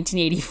Woman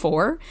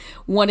 1984,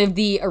 one of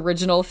the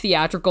original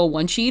theatrical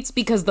one sheets,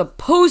 because the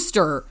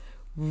poster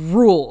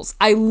rules.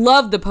 I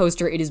love the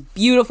poster. It is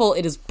beautiful.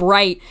 It is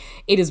bright.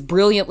 It is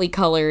brilliantly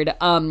colored.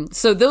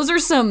 So those are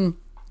some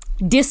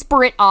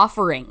disparate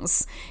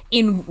offerings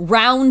in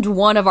round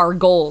one of our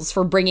goals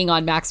for bringing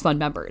on Max Fun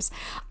members.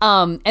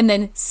 And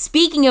then,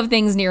 speaking of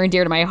things near and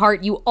dear to my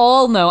heart, you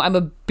all know I'm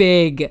a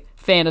big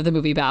fan of the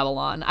movie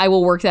Babylon. I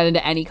will work that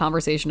into any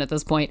conversation at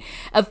this point.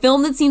 A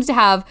film that seems to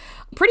have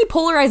pretty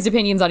polarized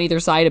opinions on either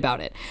side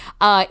about it.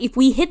 If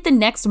we hit the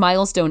next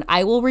milestone,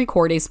 I will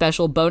record a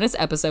special bonus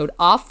episode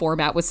off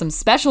format with some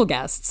special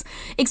guests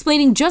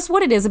explaining just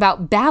what it is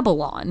about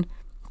Babylon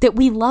that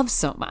we love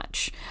so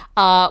much.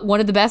 One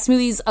of the best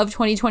movies of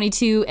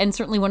 2022, and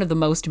certainly one of the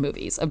most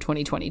movies of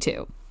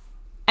 2022.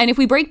 And if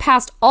we break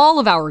past all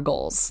of our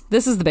goals,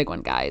 this is the big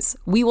one, guys.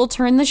 We will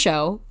turn the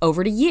show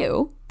over to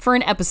you for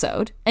an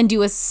episode and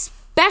do a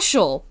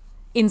special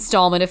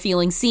installment of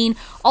Feeling Seen,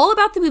 all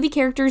about the movie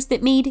characters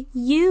that made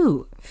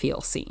you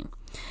feel seen.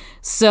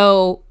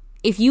 So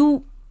if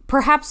you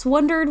perhaps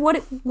wondered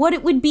what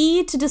it would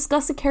be to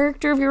discuss a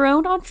character of your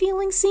own on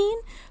Feeling Seen,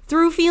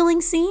 through Feeling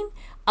Seen,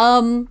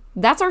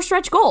 that's our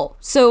stretch goal.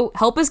 So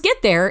help us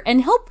get there,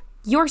 and help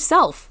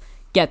yourself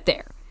get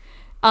there.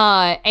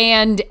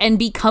 And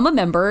become a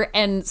member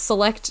and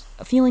select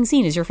Feeling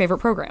Seen as your favorite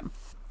program.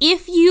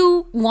 If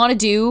you want to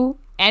do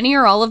any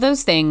or all of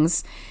those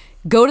things,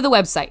 go to the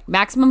website,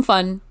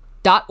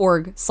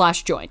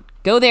 MaximumFun.org/join.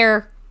 Go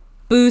there,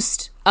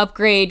 boost,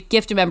 upgrade,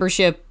 gift a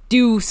membership,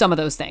 do some of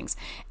those things.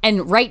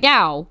 And right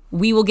now,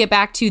 we will get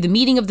back to the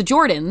meeting of the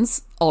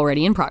Jordans,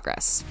 already in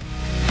progress.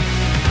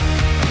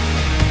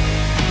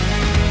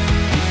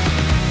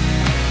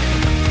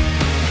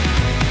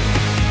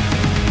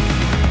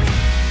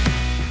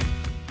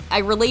 I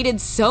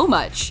related so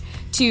much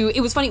to, it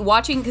was funny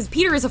watching, because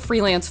Peter is a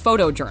freelance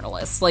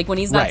photojournalist. Like, when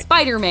he's not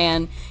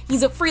Spider-Man,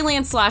 he's a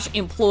freelance /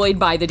 employed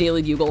by the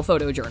Daily Bugle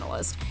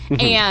photojournalist.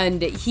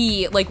 And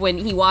he, like, when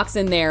he walks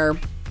in there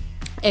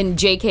and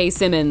J.K.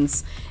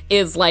 Simmons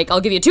is like,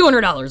 I'll give you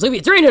 $200, I'll give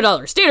you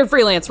 $300, standard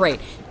freelance rate.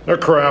 They're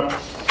crap,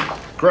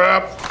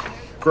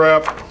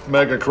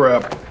 mega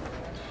crap.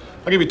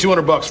 I'll give you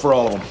 $200 for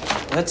all of them.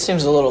 That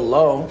seems a little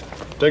low.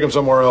 Take them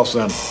somewhere else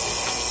then.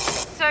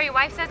 Sir, your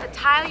wife says the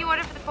tile you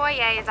ordered for the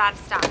foyer is out of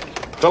stock.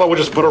 Tell her we'll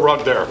just put a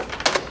rug there.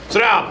 Sit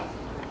down.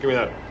 Give me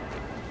that.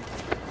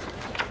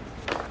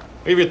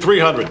 I'll give you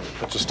 $300.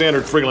 That's a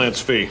standard freelance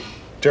fee.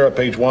 Tear up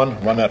page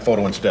 1, run that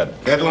photo instead.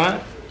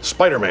 Headline?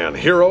 Spider-Man,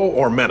 hero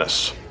or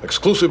menace?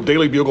 Exclusive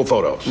Daily Bugle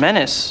photos.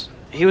 Menace?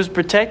 He was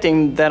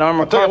protecting that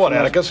armored I'll tell car. you what,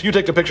 Atticus, you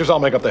take the pictures, I'll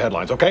make up the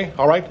headlines, okay?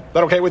 All right?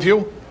 That okay with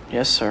you?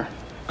 Yes, sir.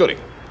 Goody.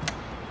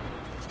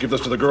 Give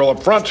this to the girl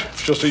up front.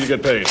 She'll see you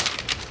get paid.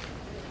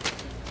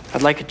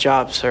 I'd like a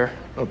job, sir.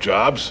 No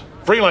jobs.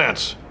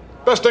 Freelance.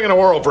 Best thing in the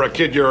world for a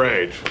kid your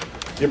age.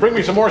 You bring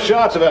me some more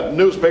shots of that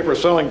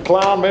newspaper-selling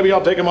clown, maybe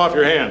I'll take him off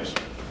your hands.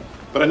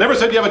 But I never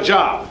said you have a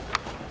job.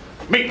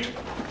 Meat.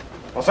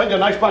 I'll send you a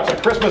nice box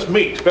of Christmas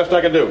meat. Best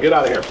I can do. Get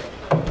out of here.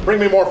 Bring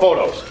me more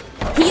photos.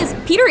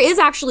 Peter is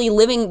actually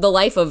living the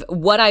life of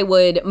what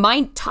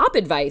my top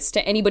advice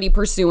to anybody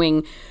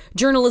pursuing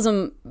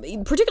journalism,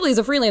 particularly as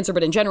a freelancer,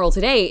 but in general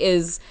today,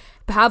 is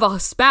have a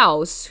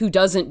spouse who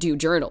doesn't do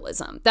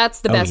journalism. That's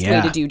the best way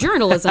to do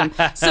journalism.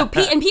 So and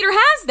Peter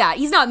has that.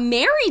 He's not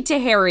married to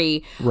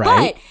Harry,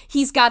 but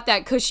he's got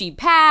that cushy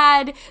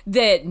pad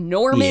that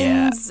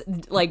Norman's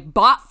like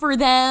bought for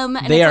them.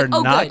 And they are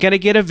not going to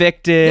get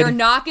evicted. They're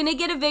not going to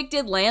get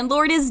evicted.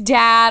 Landlord is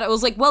dad. I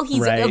was like, well,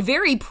 he's a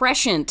very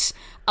prescient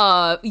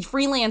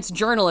freelance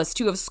journalist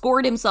to have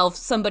scored himself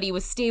somebody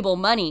with stable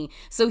money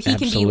so he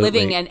can be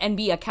living and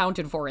be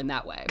accounted for in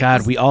that way.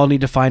 God, we all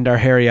need to find our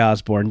Harry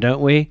Osborn,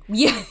 don't we?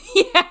 Yeah.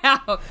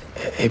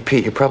 Hey,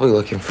 Pete, you're probably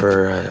looking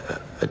for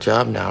a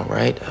job now,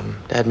 right?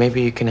 Dad,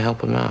 maybe you can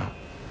help him out.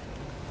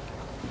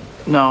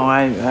 No,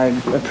 I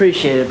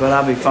appreciate it, but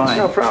I'll be fine.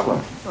 No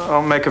problem.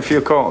 I'll make a few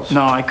calls.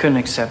 No, I couldn't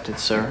accept it,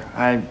 sir.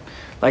 I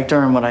like to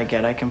earn what I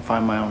get. I can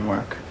find my own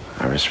work.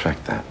 I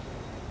respect that.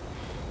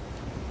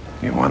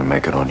 You want to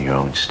make it on your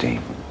own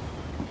steam.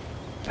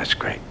 That's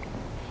great.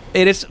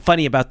 It is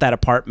funny about that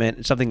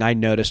apartment. Something I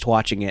noticed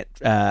watching it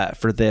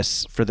for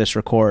this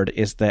record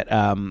is that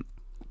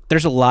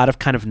there's a lot of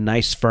kind of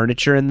nice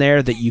furniture in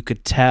there that you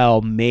could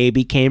tell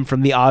maybe came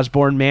from the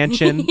Osborn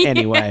mansion.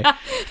 Anyway,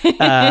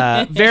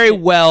 very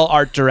well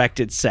art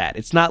directed set.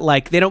 It's not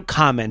like they don't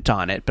comment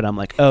on it, but I'm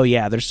like, oh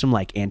yeah, there's some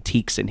like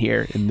antiques in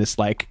here in this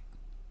like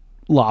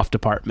loft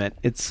apartment.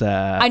 It's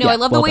I know. I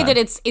love the way that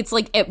it's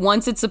like at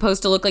once it's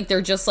supposed to look like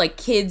they're just like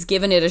kids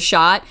giving it a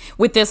shot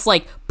with this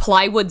like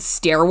plywood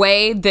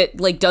stairway that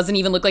like doesn't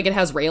even look like it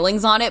has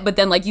railings on it. But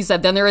then, like you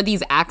said, then there are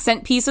these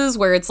accent pieces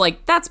where it's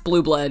like that's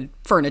Blue Blood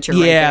furniture. Yeah,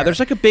 right there. There's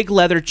like a big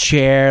leather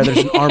chair.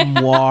 There's an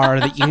armoire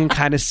that you can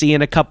kind of see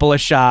in a couple of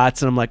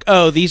shots, and I'm like,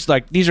 oh, these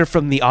are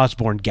from the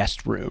Osborne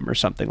guest room or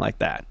something like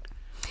that.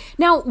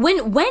 Now,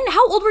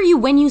 how old were you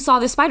when you saw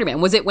this Spider-Man?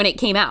 Was it when it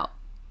came out?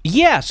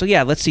 Yeah,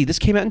 let's see. This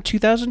came out in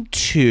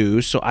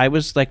 2002, so I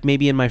was like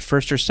maybe in my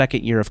first or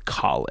second year of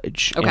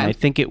college. Okay. And I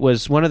think it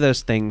was one of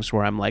those things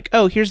where I'm like,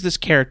 oh, here's this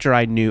character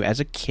I knew as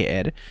a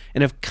kid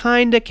and have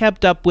kind of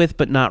kept up with,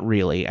 but not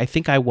really. I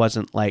think I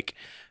wasn't like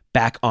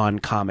back on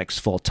comics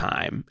full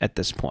time at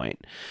this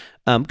point.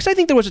 Because I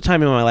think there was a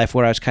time in my life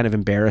where I was kind of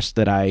embarrassed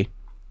that I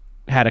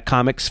had a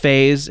comics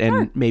phase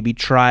and maybe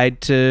tried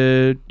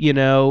to,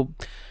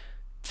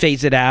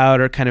 phase it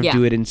out or kind of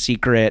do it in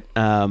secret.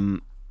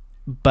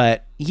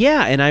 But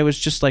yeah, and I was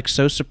just like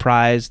so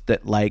surprised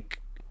that like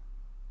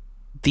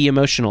the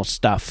emotional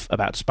stuff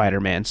about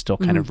Spider-Man still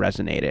kind of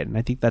resonated. And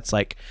I think that's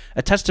like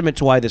a testament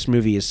to why this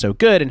movie is so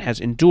good and has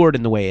endured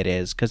in the way it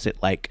is, because it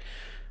like,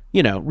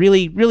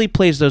 really, really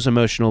plays those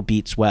emotional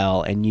beats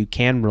well, and you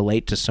can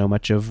relate to so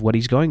much of what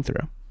he's going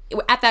through.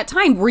 At that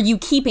time, were you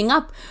keeping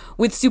up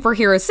with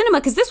superhero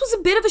cinema? Because this was a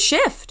bit of a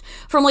shift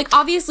from like,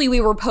 obviously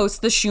we were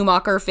post the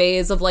Schumacher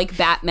phase of like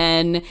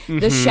Batman,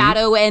 the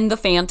Shadow and the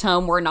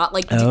Phantom were not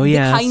like the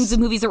kinds of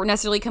movies that were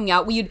necessarily coming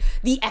out.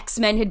 The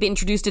X-Men had been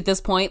introduced at this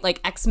point.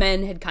 Like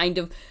X-Men had kind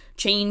of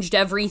changed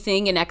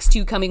everything, and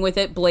X2 coming with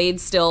it.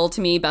 Blade still,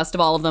 to me, best of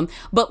all of them.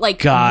 But like,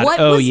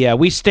 God,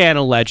 we stand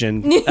a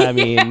legend. I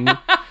mean,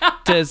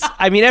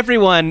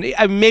 everyone,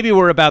 maybe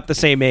we're about the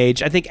same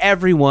age. I think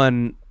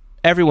everyone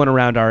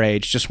around our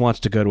age just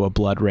wants to go to a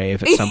blood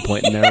rave at some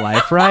point in their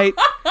life, right?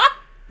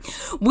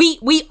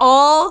 We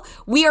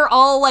are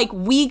all like,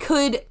 we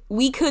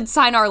could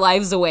sign our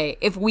lives away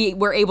if we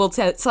were able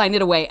to sign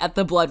it away at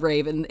the blood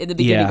rave in the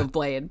beginning of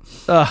Blade.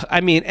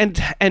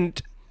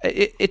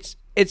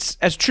 It's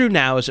as true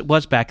now as it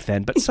was back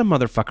then, but some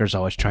motherfuckers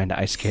always trying to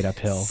ice skate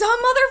uphill. Some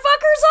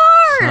motherfuckers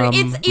are.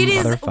 It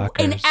is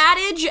an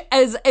adage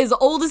as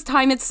old as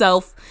time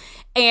itself,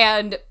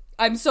 and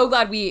I'm so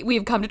glad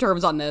we've come to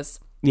terms on this.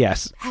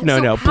 Yes.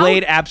 No.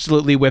 Blade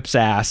absolutely whips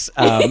ass.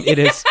 It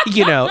is,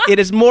 it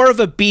is more of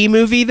a B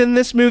movie than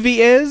this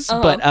movie is,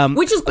 but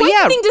which is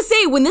quite the thing to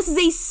say when this is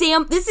a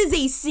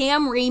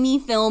Sam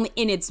Raimi film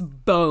in its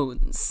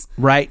bones.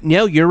 Right.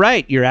 No, you're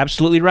right. You're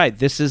absolutely right.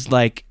 This is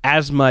like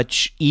as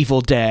much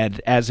Evil Dead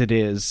as it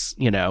is,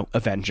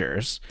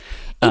 Avengers.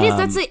 It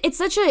is. It's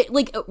such a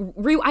like.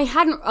 I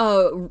hadn't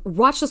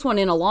watched this one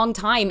in a long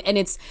time, and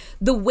it's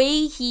the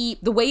way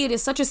it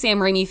is such a Sam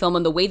Raimi film,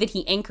 and the way that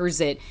he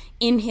anchors it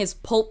in his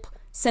pulp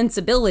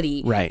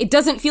sensibility. Right. It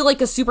doesn't feel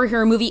like a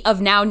superhero movie of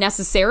now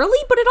necessarily,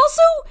 but it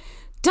also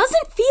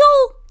doesn't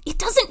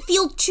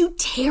feel too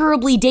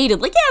terribly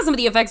dated. Like, yeah, some of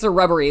the effects are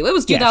rubbery. It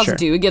was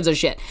 2002. Who gives a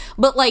shit?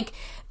 But like.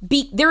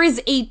 There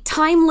is a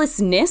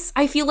timelessness,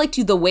 I feel like,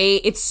 to the way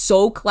it's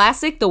so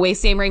classic, the way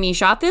Sam Raimi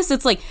shot this.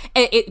 It's like,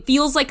 it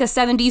feels like a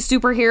 70s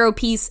superhero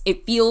piece.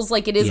 It feels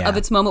like it is of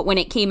its moment when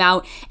it came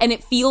out. And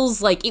it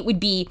feels like it would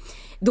be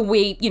the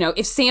way,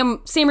 if Sam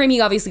Raimi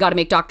obviously got to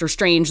make Doctor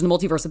Strange and the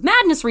Multiverse of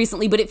Madness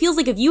recently, but it feels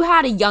like if you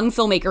had a young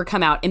filmmaker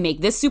come out and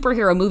make this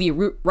superhero movie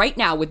right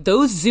now with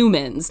those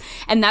zoom-ins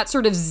and that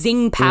sort of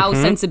zing-pow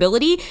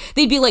sensibility,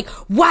 they'd be like,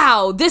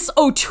 wow, this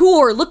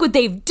auteur, look what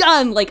they've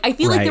done. Like, I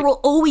feel like there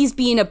will always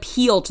be an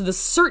appeal to the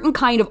certain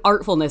kind of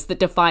artfulness that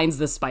defines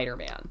this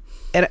Spider-Man.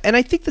 And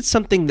I think that's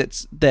something that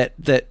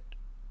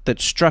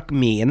struck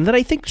me, and that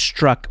I think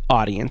struck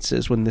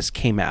audiences when this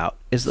came out,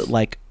 is that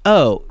like,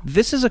 oh,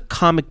 this is a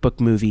comic book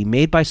movie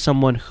made by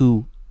someone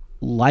who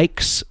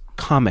likes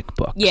comic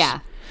books. Yeah.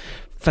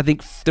 I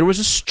think there was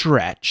a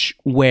stretch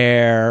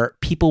where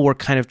people were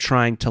kind of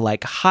trying to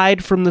like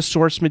hide from the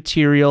source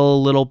material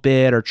a little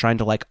bit, or trying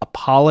to like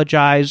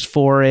apologize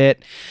for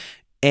it.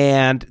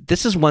 And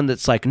this is one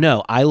that's like,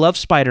 no, I love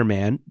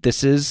Spider-Man.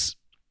 This is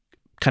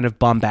kind of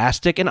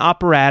bombastic and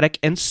operatic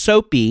and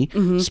soapy.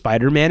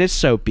 Spider-Man is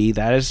soapy.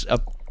 That is a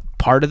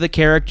part of the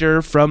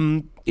character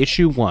from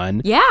issue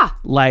 1. Yeah.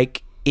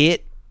 Like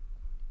it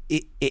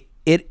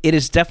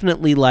is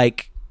definitely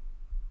like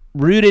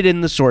rooted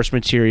in the source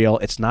material.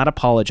 It's not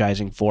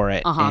apologizing for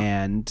it.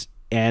 And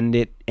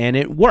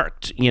it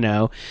worked,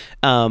 Yeah,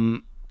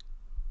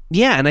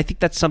 and I think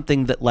that's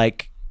something that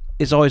like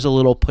is always a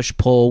little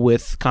push-pull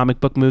with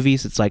comic book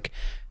movies. It's like,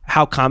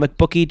 how comic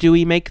booky do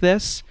we make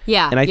this?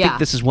 Yeah. And I think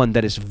this is one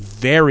that is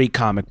very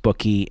comic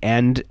booky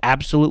and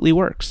absolutely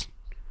works.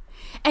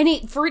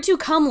 And for it to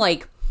come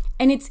like,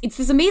 and it's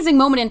this amazing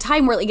moment in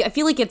time where like, I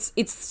feel like it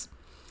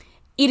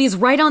is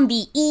right on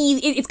the eve.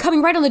 It's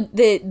coming right on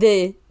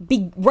the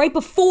right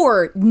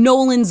before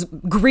Nolan's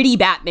gritty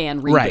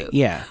Batman reboot. Right.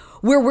 Yeah.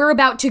 Where we're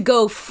about to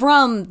go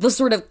from the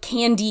sort of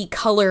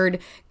candy-colored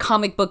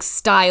comic book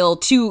style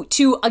to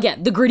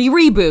again, the gritty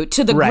reboot,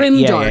 to the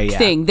grimdark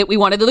thing that we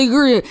wanted.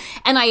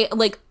 And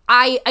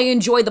I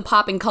enjoy the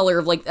pop and color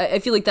of, like, I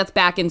feel like that's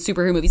back in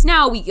superhero movies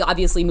now. We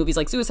obviously, movies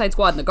like Suicide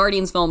Squad and the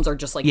Guardians films are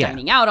just, like,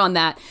 dining out on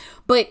that.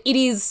 But it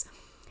is,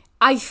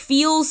 I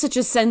feel such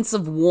a sense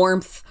of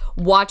warmth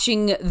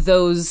watching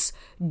those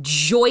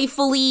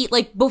joyfully,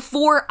 like,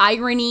 before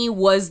irony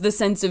was the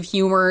sense of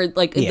humor,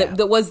 like,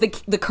 that was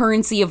the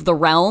currency of the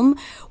realm.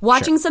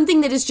 Watching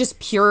something that is just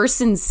pure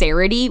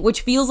sincerity,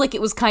 which feels like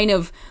it was kind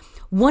of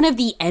one of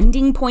the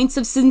ending points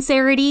of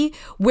sincerity,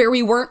 where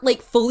we weren't, like,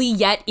 fully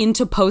yet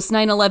into post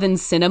 9/11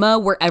 cinema,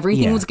 where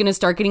everything was going to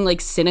start getting, like,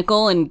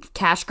 cynical and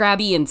cash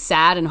grabby and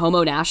sad and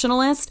homo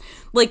nationalist.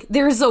 Like,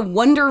 there's a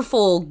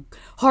wonderful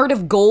heart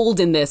of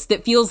gold in this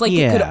that feels like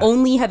it could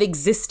only have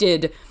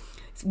existed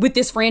with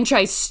this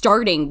franchise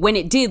starting when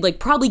it did, like,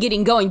 probably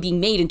getting going, being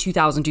made in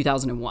 2000,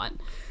 2001.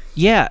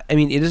 Yeah, I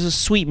mean, it is a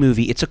sweet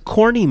movie. It's a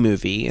corny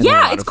movie. In a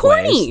lot it's of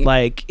corny. Ways.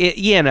 Like, it,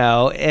 you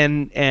know,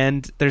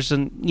 and there's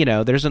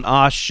an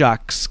aw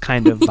shucks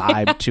kind of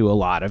vibe to a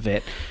lot of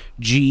it.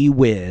 Gee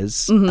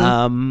whiz.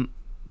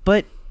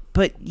 But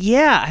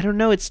yeah, I don't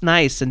know. It's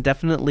nice, and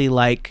definitely,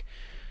 like,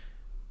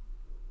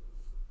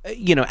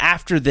 you know,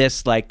 after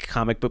this, like,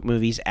 comic book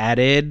movies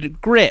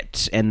added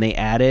grit and they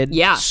added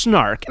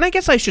snark. And I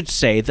guess I should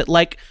say that,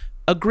 like,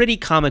 a gritty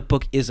comic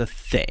book is a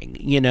thing,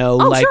 you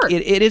know,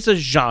 it is a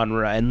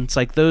genre, and it's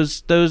like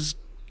those,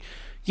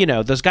 you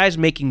know, those guys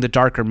making the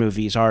darker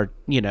movies are,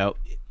 you know,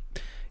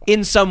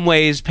 in some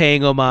ways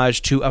paying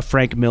homage to a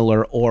Frank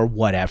Miller or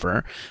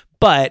whatever.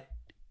 But,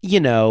 you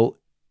know,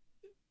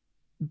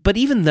 but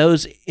even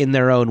those in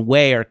their own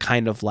way are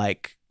kind of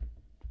like,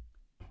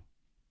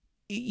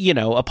 you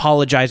know,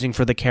 apologizing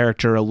for the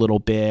character a little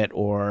bit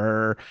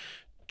or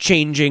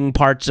changing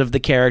parts of the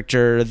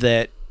character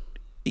that,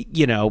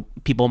 you know,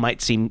 people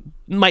might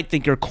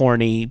think are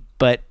corny.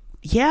 But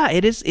yeah,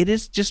 it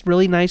is just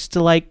really nice to,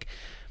 like,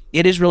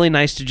 it is really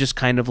nice to just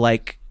kind of,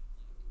 like,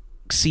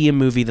 see a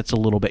movie that's a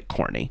little bit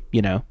corny,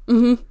 you know?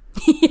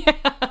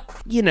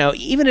 You know,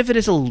 even if it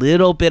is a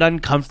little bit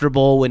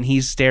uncomfortable when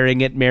he's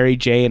staring at Mary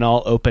Jane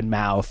all open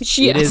mouth,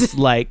 it is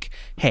like,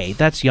 hey,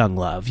 that's young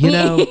love, you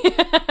know?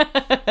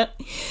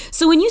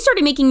 So when you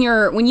started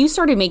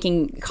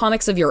making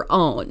comics of your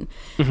own,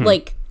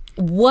 like,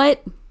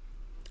 what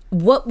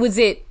was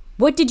it?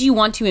 What did you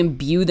want to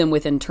imbue them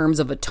with in terms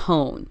of a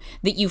tone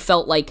that you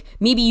felt like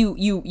maybe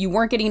you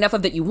weren't getting enough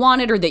of, that you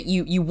wanted, or that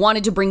you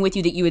wanted to bring with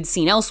you that you had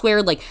seen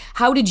elsewhere? Like,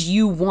 how did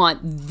you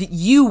want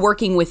you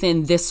working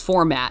within this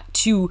format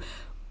to,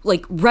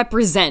 like,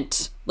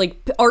 represent, like,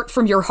 art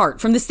from your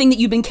heart, from this thing that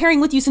you've been carrying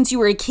with you since you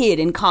were a kid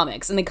in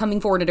comics and then coming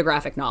forward into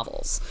graphic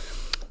novels?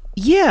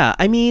 Yeah,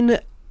 I mean,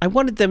 I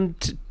wanted them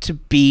to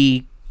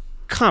be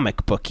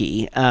comic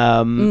booky,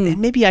 and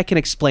maybe I can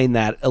explain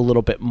that a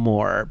little bit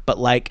more. But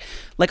like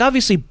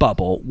obviously,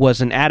 Bubble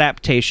was an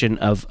adaptation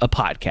of a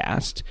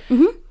podcast,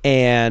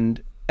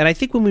 and I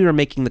think when we were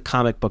making the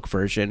comic book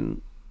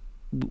version,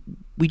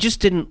 we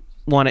just didn't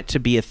want it to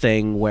be a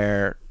thing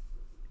where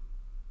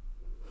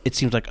it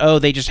seems like, oh,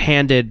 they just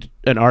handed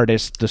an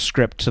artist the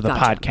script to the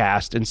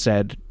podcast and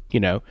said, you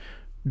know,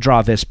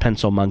 draw this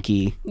pencil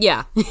monkey,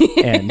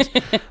 and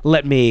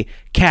let me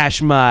cash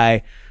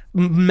my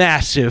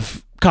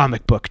massive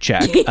comic book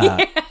check.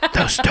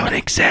 Those don't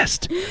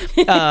exist.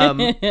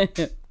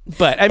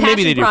 But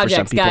maybe they do for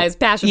some people. Guys,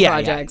 passion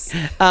projects.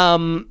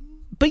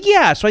 But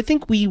yeah, so I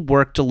think we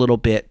worked a little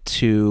bit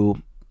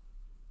to,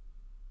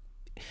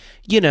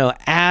 you know,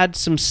 add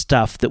some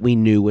stuff that we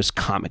knew was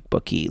comic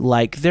booky.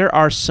 Like, there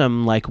are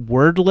some, like,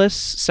 wordless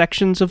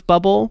sections of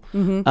Bubble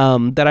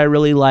that I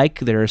really like.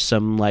 There are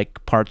some,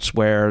 like, parts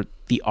where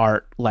the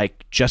art,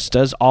 like, just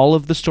does all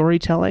of the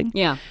storytelling.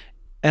 Yeah.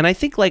 And I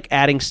think, like,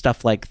 adding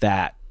stuff like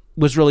that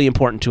was really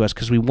important to us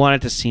because we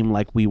wanted to seem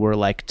like we were,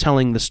 like,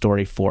 telling the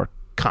story for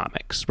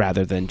comics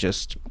rather than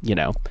just, you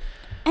know.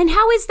 And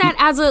how is that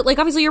as a, like,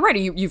 obviously you're right,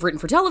 you've written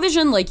for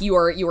television, like, you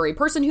are a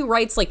person who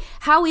writes, like,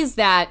 how is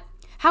that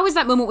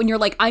moment when you're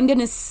like, I'm going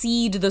to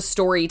cede the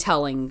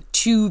storytelling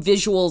to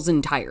visuals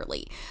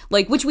entirely?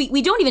 Like, which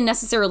we don't even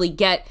necessarily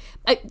get,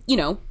 you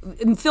know,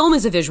 film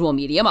is a visual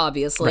medium,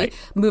 obviously,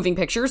 moving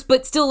pictures,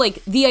 but still,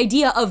 like, the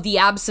idea of the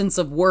absence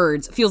of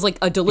words feels like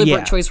a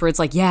deliberate choice where it's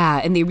like,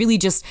 and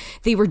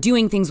they were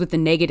doing things with the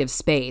negative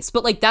space.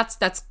 But, like, that's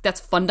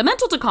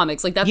fundamental to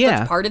comics. Like,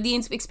 that's part of the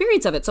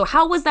experience of it. So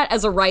how was that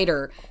as a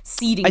writer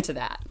ceding to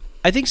that?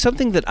 I think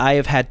something that I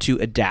have had to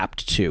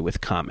adapt to with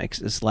comics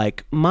is,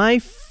 like, my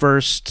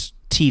first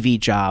TV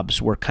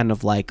jobs were kind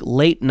of like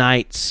late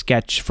night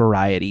sketch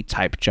variety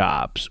type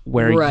jobs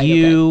where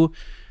you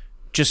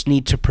just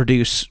need to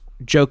produce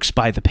jokes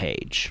by the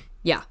page.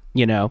 Yeah.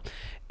 You know?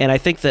 And I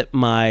think that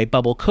my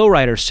Bubble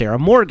co-writer, Sarah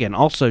Morgan,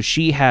 also,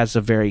 she has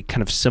a very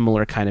kind of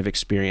similar kind of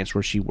experience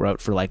where she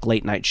wrote for, like,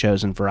 late night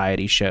shows and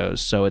variety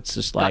shows. So it's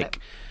just like,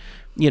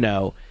 you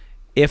know,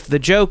 if the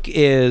joke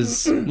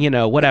is, you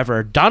know,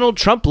 whatever, Donald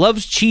Trump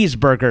loves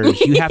cheeseburgers,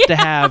 you have to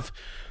have,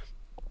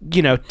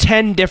 you know,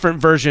 10 different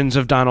versions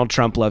of Donald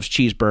Trump loves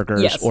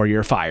cheeseburgers or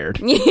you're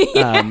fired.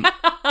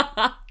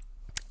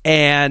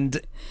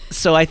 And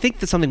so I think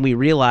that something we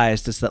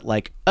realized is that,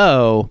 like,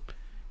 oh,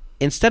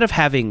 instead of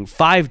having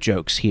 5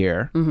 jokes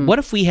here, what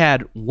if we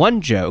had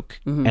 1 joke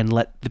and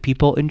let the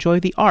people enjoy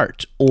the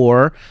art,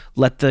 or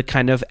let the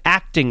kind of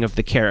acting of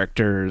the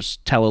characters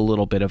tell a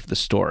little bit of the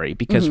story?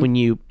 Because when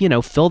you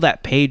fill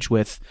that page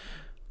with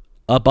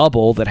a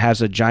bubble that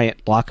has a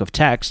giant block of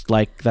text,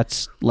 like,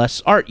 that's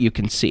less art you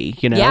can see,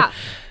 Yeah.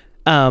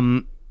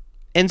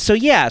 And so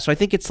I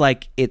think it's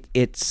like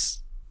it's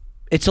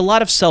a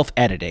lot of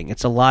self-editing.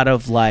 It's a lot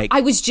of like.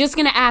 I was just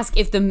gonna ask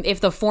if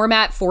the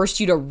format forced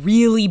you to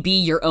really be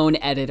your own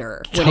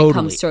editor when it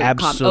comes to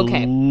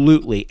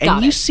absolutely. Okay.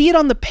 And you see it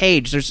on the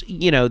page. There's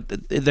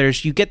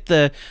you get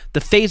the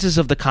phases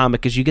of the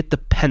comic as you get the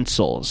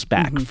pencils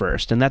back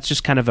first, and that's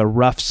just kind of a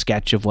rough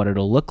sketch of what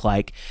it'll look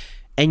like.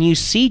 And you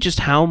see just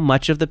how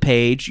much of the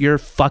page your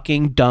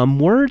fucking dumb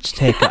words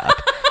take up.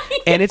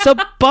 And it's a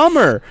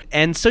bummer.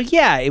 And so,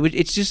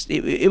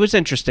 it was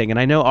interesting. And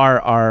I know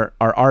our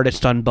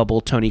artist on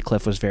Bubble, Tony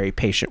Cliff, was very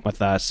patient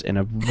with us in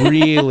a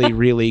really,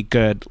 really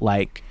good,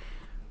 like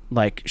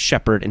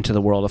shepherd into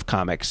the world of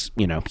comics.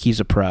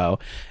 He's a pro.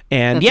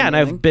 And and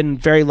I've been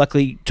very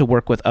lucky to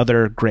work with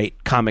other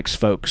great comics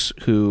folks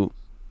who,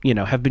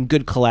 have been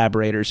good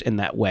collaborators in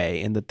that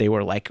way, and that they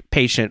were like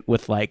patient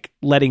with like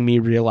letting me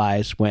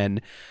realize when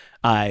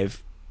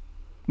I've,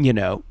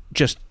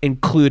 just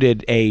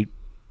included a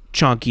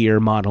chunkier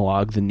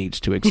monologue than needs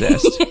to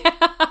exist.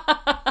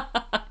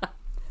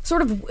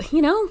 Sort of,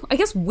 I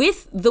guess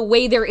with the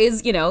way there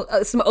is,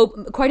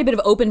 quite a bit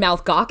of open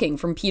mouth gawking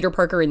from Peter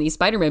Parker in these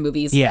Spider-Man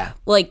movies. Yeah.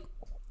 Like,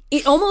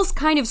 it almost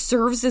kind of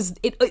serves as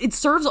it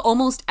serves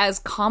almost as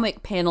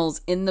comic panels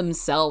in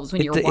themselves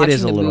when you're watching the movie. It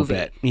is a little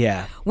bit,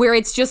 yeah. Where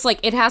it's just like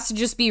it has to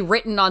just be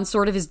written on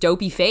sort of his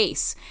dopey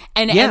face,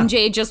 and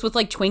MJ just with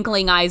like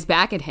twinkling eyes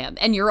back at him,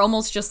 and you're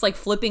almost just like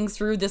flipping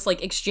through this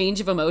like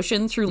exchange of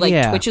emotion through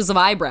like twitches of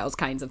eyebrows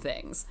kinds of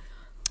things.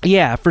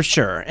 Yeah, for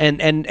sure,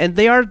 and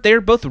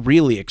they're both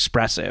really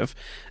expressive.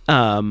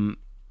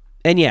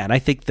 And I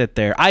think that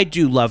I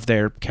do love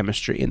their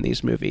chemistry in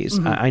these movies.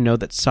 I know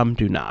that some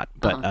do not,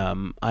 but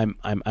I'm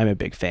a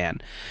big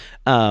fan.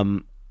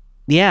 And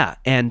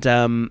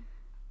I've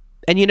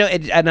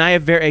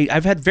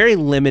had very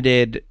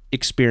limited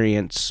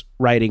experience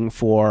writing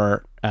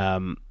for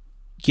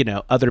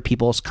other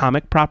people's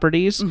comic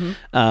properties.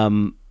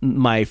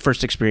 My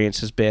first experience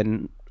has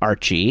been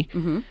Archie,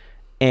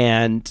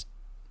 and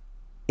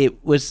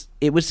it was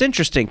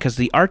interesting because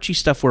the Archie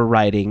stuff we're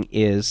writing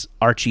is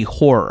Archie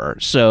horror.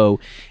 So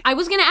I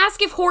was going to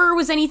ask if horror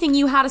was anything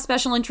you had a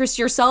special interest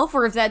yourself,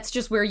 or if that's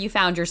just where you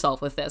found yourself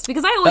with this,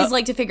 because I always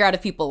like to figure out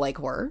if people like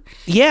horror.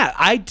 Yeah,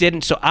 I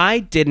didn't. So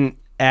I didn't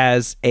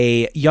as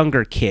a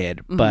younger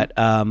kid, but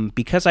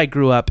because I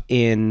grew up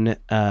in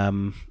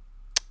the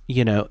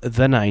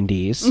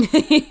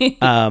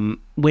 90s,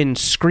 when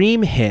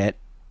Scream hit,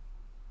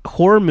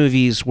 horror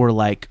movies were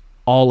like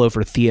all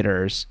over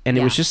theaters, and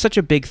it was just such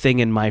a big thing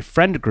in my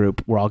friend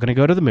group. We're all going to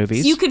go to the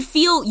movies. So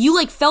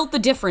you felt the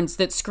difference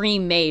that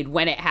Scream made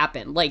when it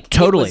happened. Like,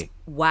 totally.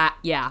 Wow.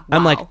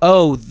 I'm like,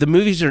 oh, the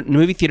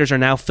movie theaters are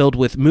now filled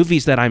with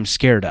movies that I'm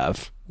scared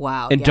of.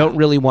 Wow. And don't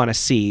really want to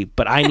see,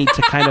 but I need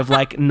to kind of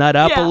like nut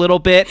up a little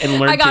bit and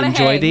learn to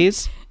enjoy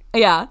these.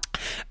 Yeah.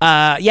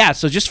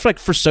 So just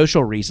for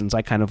social reasons,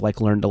 I kind of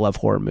like learned to love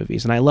horror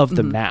movies, and I love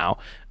them now.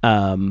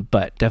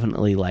 But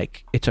definitely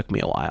like it took me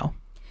a while.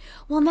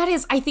 Well, and that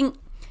is, I think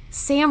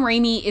Sam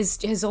Raimi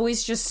has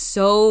always just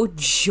so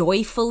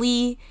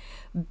joyfully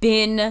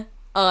been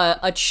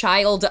a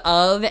child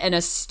of and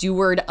a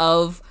steward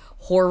of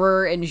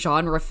horror and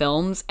genre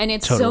films. And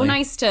it's so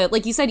nice to,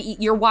 like you said,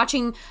 you're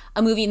watching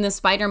a movie in the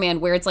Spider-Man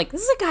where it's like,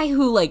 this is a guy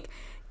who like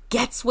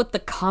gets what the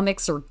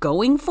comics are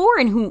going for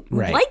and who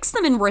likes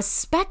them and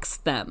respects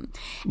them.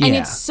 And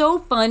it's so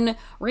fun.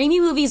 Raimi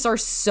movies are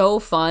so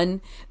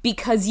fun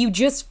because you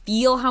just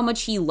feel how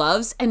much he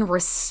loves and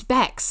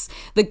respects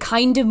the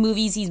kind of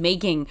movies he's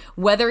making,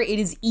 whether it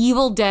is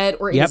Evil Dead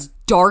or it is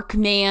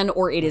Darkman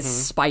or it is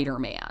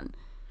Spider-Man.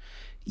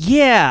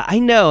 Yeah, I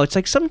know. It's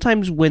like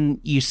sometimes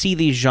when you see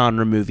these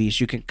genre movies,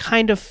 you can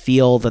kind of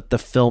feel that the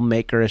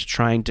filmmaker is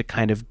trying to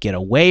kind of get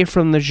away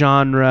from the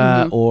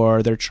genre,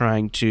 or they're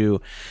trying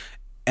to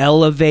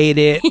elevate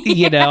it.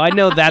 I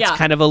know that's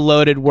kind of a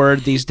loaded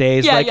word these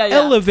days,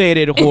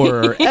 elevated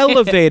horror,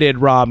 elevated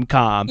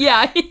rom-com.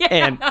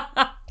 And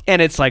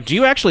it's like, do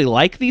you actually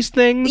like these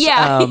things?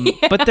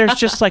 But there's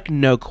just like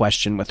no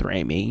question with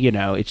Raimi.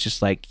 It's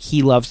just like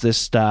he loves this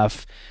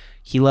stuff.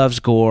 He loves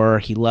gore.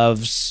 He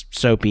loves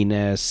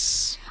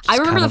soapiness. I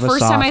remember the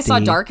first time I saw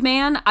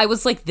Darkman, I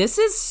was like, this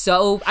is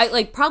so...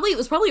 it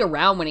was probably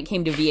around when it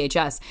came to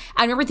VHS.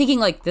 I remember thinking,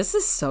 like, this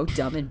is so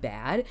dumb and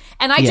bad.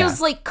 And I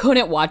just, like,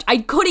 couldn't watch. I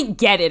couldn't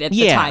get it at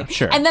the time.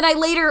 Sure. And then I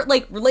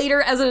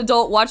later as an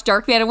adult watched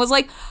Darkman and was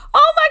like,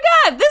 oh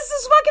my God, this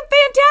is fucking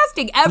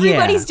fantastic.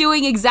 Everybody's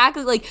doing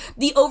exactly, like,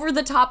 the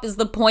over-the-top is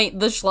the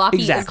point, the schlocky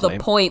is the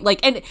point.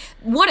 Like, and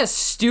what a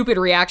stupid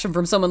reaction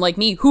from someone like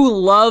me who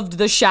loved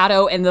The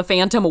Shadow and The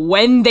Phantom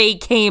when they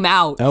came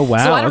out. Oh,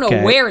 wow. So I don't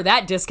know where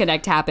that disconnect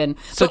happened.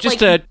 So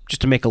but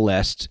just to make a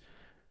list,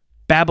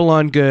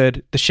 Babylon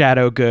good, The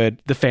Shadow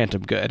good, The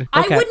Phantom good.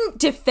 Okay. I wouldn't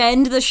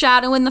defend The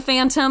Shadow and The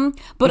Phantom,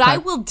 but I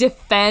will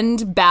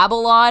defend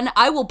Babylon.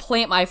 I will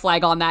plant my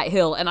flag on that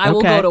hill, and I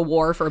will go to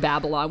war for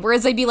Babylon.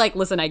 Whereas I'd be like,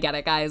 listen, I get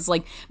it, guys.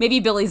 Like, maybe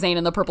Billy Zane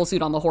in the purple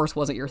suit on the horse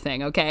wasn't your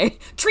thing, okay?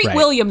 Treat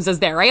Williams is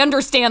there. I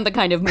understand the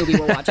kind of movie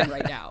we're watching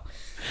right now.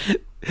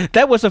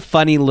 That was a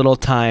funny little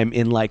time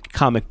in like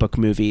comic book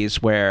movies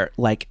where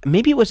like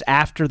maybe it was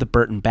after the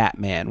Burton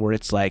Batman where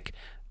it's like,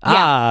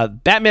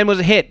 Batman was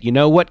a hit. You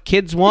know what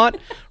kids want?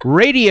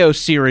 Radio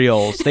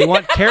serials. They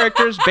want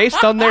characters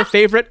based on their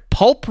favorite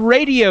pulp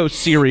radio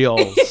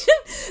serials.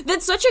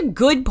 That's such a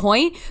good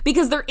point,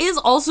 because there is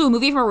also a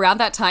movie from around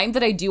that time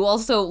that I do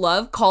also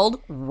love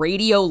called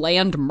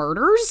Radioland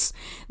Murders.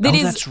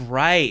 That's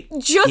right.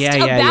 Just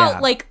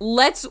about like,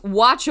 let's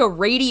watch a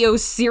radio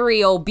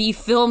serial be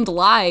filmed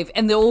live,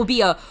 and there will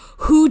be a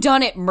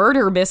whodunit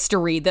murder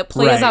mystery that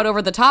plays out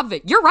over the top of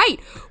it. You're right.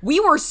 We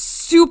were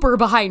super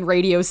behind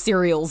radio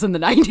serials in the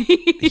 90s.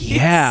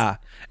 Yeah.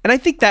 And I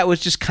think that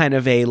was just kind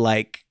of a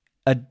like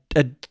a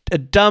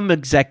dumb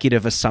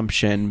executive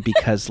assumption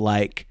because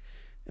like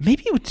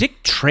maybe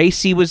Dick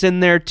Tracy was in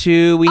there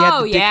too. We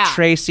had the Dick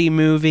Tracy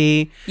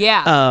movie.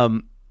 Yeah.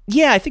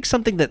 I think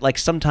something that like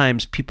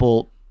sometimes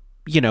people,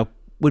 you know,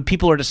 when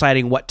people are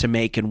deciding what to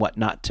make and what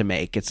not to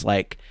make, it's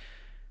like,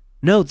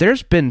 no,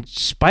 there's been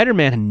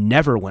Spider-Man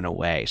never went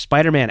away.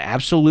 Spider-Man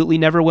absolutely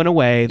never went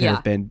away. There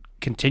have been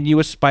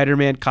continuous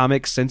Spider-Man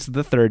comics since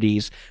the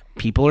 30s.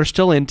 People are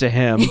still into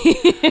him.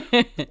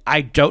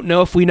 I don't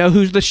know if we know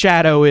who the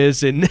Shadow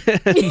is in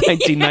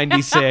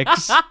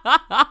 1996.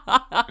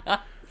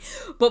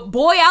 But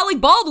boy,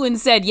 Alec Baldwin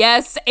said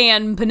yes,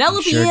 and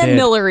Penelope Ann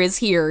Miller is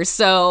here.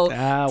 So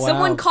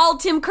someone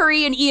called Tim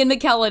Curry and Ian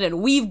McKellen,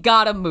 and we've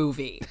got a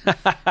movie.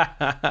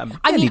 I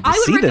mean,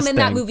 I would recommend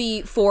that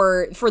movie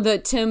for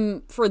the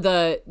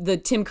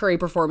Tim Curry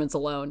performance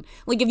alone.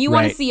 Like, if you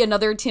want to see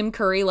another Tim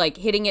Curry like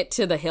hitting it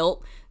to the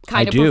hilt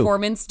kind of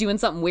performance, doing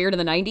something weird in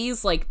the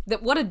 90s, like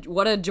that,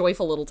 what a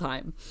joyful little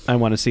time. I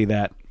want to see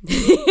that.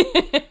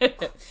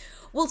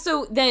 Well,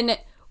 so then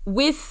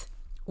with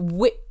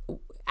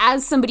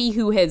as somebody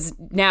who has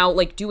now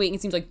like doing,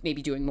 it seems like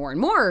maybe doing more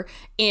and more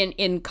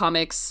in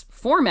comics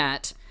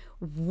format,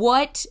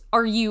 what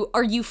are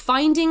you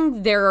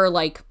finding there are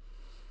like,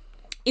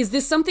 is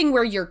this something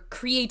where your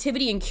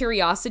creativity and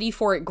curiosity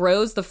for it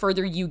grows the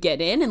further you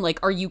get in? And like,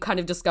 are you kind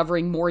of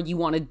discovering more you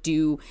want to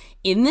do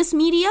in this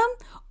medium?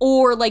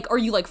 Or like, are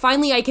you like,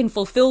 finally I can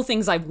fulfill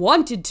things I've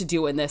wanted to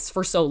do in this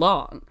for so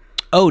long?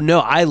 Oh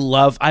no, I've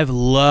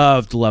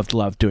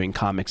loved doing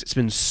comics. It's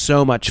been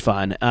so much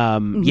fun.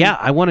 Yeah,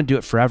 I want to do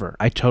it forever.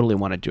 I totally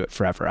want to do it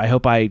forever. I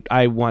hope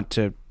I want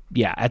to,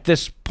 at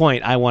this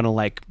point, I want to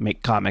like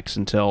make comics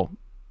until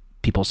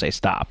people say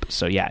stop.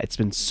 So yeah, it's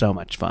been so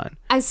much fun.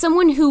 As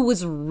someone who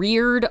was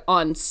reared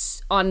on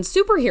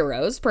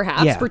superheroes,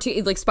 perhaps,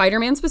 like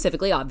Spider-Man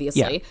specifically,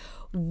 obviously,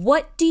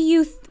 what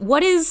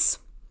is,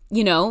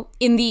 you know,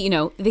 in the, you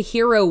know, the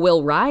hero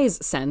will rise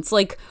sense,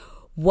 like,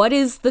 what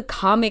is the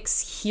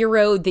comics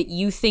hero that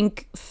you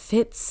think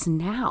fits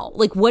now?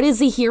 Like, what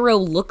does a hero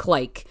look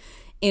like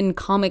in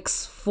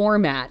comics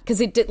format?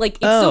 Because it's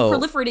so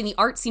proliferating.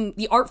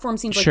 The art form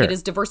seems like it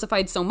is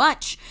diversified so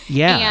much.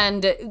 Yeah.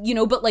 And, you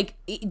know, but like,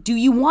 do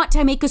you want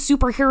to make a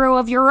superhero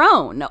of your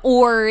own?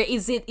 Or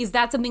is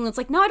that something that's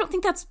like, no, I don't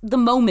think that's the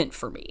moment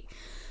for me?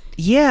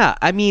 Yeah,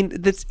 I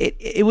mean,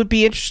 it would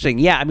be interesting.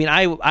 Yeah, I mean,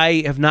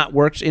 I have not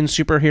worked in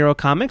superhero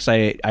comics.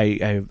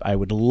 I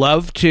would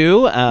love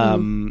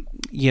to.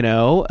 You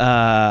know,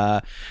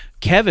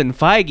 Kevin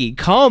Feige,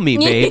 call me,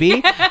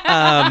 baby.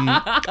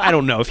 I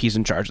don't know if he's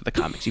in charge of the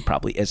comics. He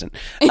probably isn't.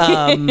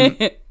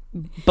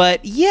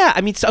 But yeah,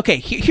 I mean, okay.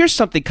 Here's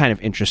something kind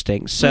of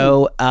interesting.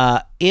 So,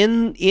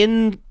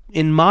 in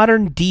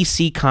modern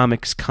DC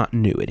Comics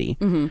continuity.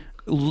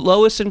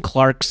 Lois and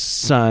Clark's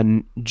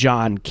son,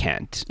 John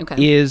Kent,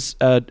 is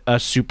a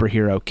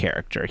superhero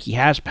character. He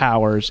has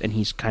powers, and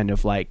he's kind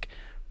of like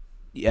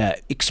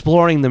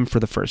exploring them for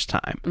the first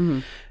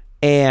time.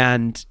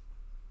 And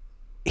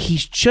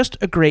he's just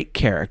a great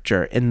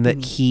character in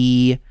that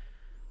he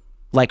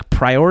like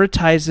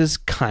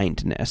prioritizes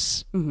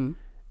kindness,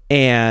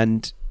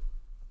 and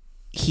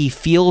he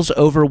feels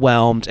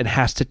overwhelmed and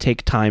has to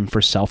take time for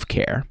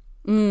self-care.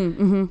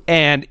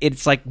 And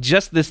it's like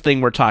just this thing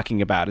we're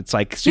talking about. It's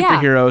like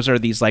superheroes are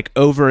these like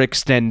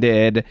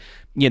overextended,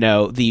 you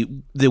know, the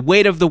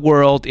weight of the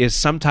world is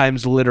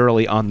sometimes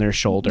literally on their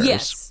shoulders.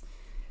 Yes.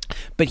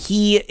 But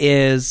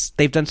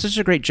they've done such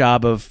a great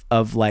job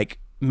of like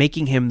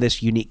making him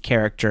this unique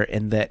character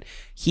in that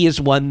he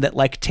is one that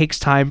like takes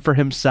time for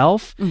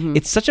himself.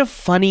 It's such a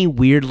funny,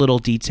 weird little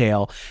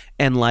detail,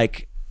 and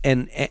like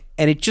and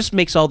it just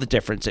makes all the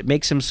difference. It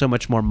makes him so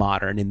much more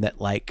modern in that,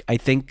 like, I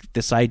think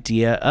this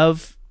idea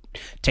of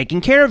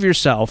taking care of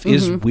yourself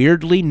is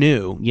weirdly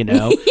new, you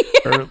know?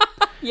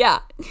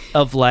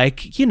 Of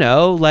like, you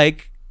know,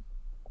 like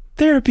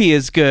therapy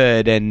is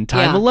good and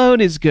time alone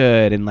is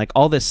good and like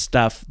all this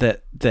stuff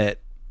that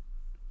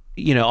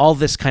you know, all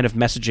this kind of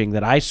messaging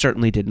that I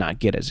certainly did not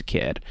get as a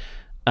kid.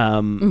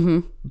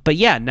 But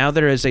yeah, now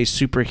there is a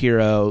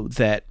superhero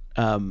that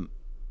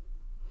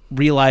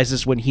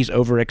realizes when he's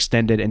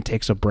overextended and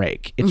takes a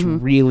break. It's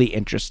really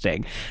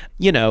interesting.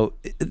 You know,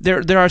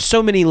 there are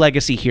so many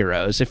legacy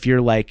heroes. If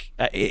you're like,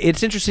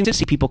 it's interesting to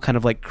see people kind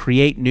of like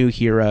create new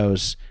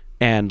heroes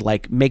and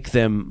like make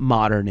them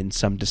modern in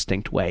some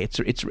distinct way.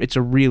 It's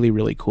a really,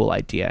 really cool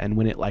idea. And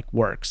when it like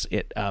works,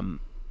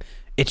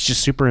 it's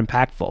just super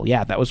impactful.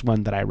 Yeah, that was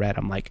one that I read.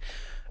 I'm like,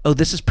 oh,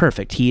 this is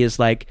perfect. He is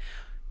like,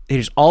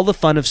 there's all the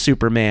fun of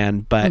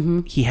Superman, but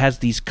he has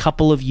these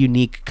couple of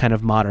unique kind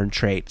of modern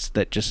traits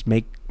that just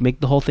make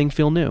the whole thing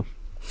feel new.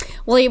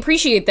 Well, I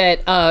appreciate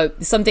that. I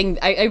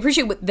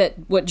appreciate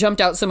what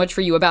jumped out so much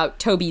for you about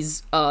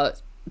Tobey's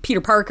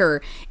Peter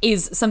Parker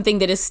is something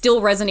that is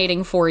still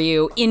resonating for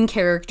you in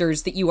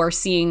characters that you are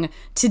seeing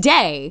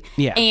today.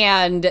 Yeah.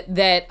 And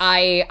that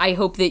I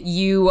hope that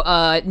you,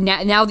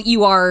 now that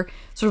you are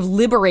sort of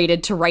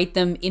liberated to write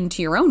them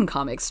into your own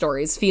comic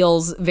stories,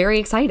 feels very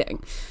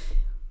exciting.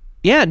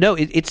 Yeah, no,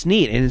 it's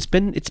neat, and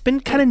it's been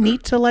kind of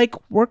neat to like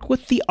work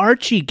with the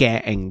Archie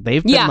gang.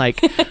 They've been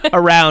like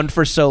around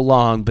for so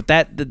long, but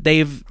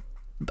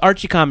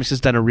Archie Comics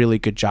has done a really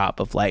good job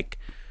of like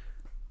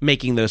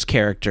making those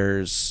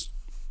characters,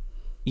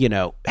 you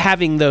know,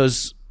 having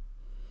those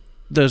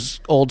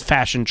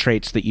old-fashioned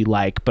traits that you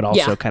like, but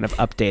also kind of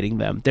updating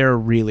them. They're a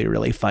really,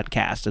 really fun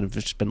cast, and it's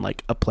just been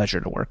like a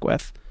pleasure to work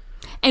with.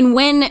 And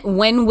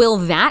when will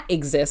that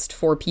exist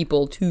for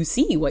people to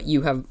see what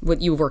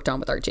you've worked on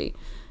with Archie?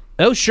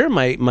 Oh, sure.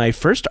 My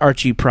first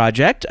Archie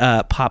project,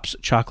 Pop's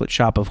Chocolate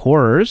Shop of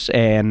Horrors,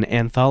 an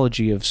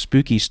anthology of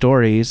spooky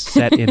stories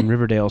set in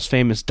Riverdale's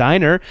famous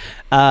diner,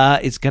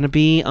 is going to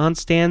be on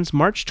stands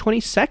March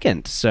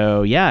 22nd.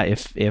 So, yeah,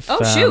 if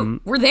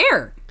shoot, we're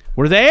there.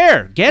 We're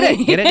there. Get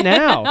it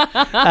now.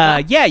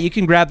 Yeah, you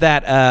can grab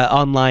that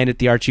online at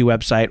the Archie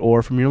website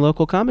or from your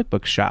local comic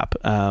book shop.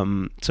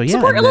 So yeah,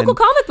 support your local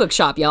comic book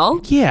shop,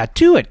 y'all. Yeah,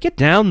 do it. Get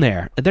down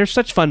there. They're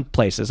such fun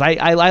places.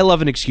 I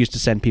love an excuse to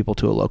send people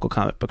to a local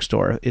comic book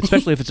store,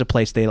 especially if it's a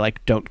place they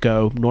like don't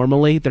go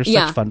normally. They're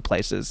such fun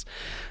places.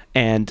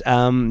 And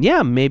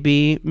yeah,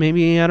 maybe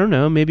I don't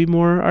know, maybe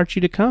more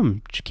Archie to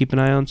come. Just keep an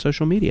eye on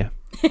social media.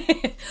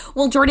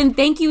 Well, Jordan,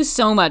 thank you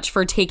so much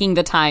for taking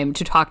the time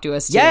to talk to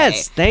us today.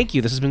 Yes, thank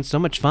you. This has been so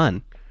much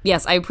fun.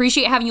 Yes, I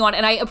appreciate having you on,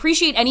 and I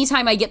appreciate any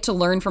time I get to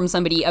learn from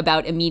somebody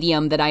about a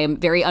medium that I am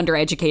very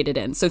undereducated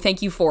in. So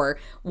thank you for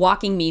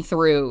walking me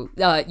through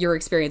your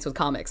experience with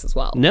comics as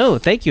well. No,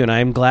 thank you, and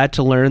I'm glad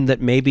to learn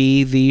that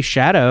maybe The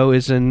Shadow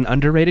is an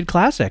underrated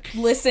classic.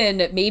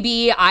 Listen,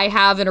 maybe I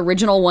have an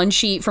original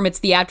one-sheet from its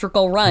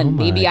theatrical run.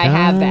 Maybe I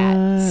have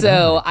that.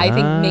 So I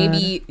think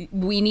maybe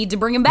we need to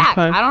bring him back.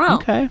 Okay. I don't know.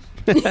 Okay.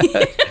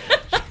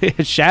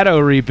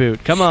 Shadow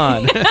reboot. Come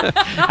on.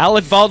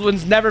 Alec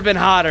Baldwin's never been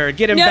hotter.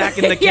 Get him back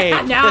in the cape.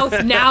 Yeah,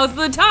 now's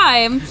the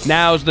time.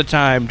 Now's the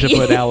time to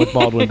put Alec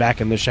Baldwin back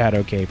in the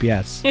Shadow cape.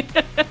 Yes.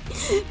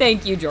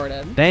 Thank you,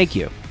 Jordan. Thank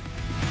you.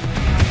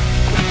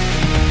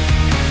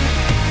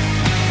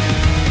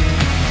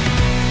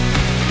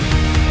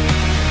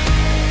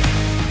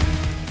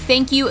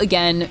 Thank you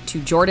again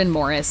to Jordan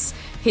Morris.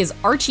 His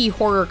Archie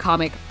horror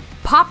comic,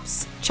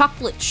 Pop's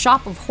Chocolate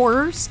Shop of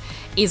Horrors,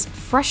 is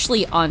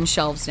freshly on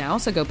shelves now,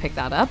 so go pick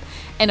that up.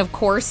 And of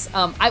course,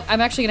 I'm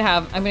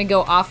gonna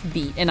go off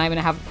beat, and I'm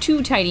gonna have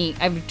two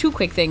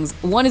quick things.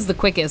 One is the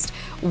quickest.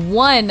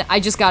 One, I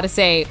just gotta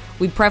say,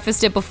 we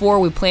prefaced it before,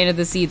 we planted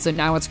the seed, so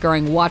now it's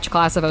growing. Watch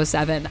Class of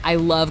 07. I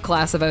love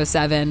Class of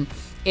 07.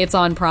 It's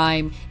on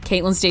Prime.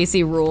 Caitlin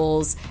Stacey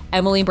rules.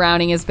 Emily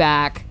Browning is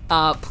back.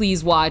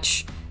 Please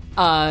watch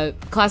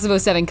Class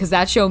of 07, because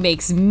that show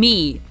makes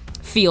me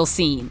feel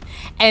seen.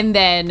 And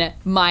then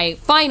my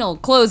final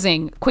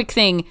closing quick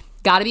thing,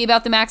 gotta be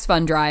about the Max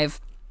Fun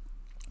Drive.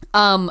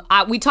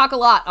 We talk a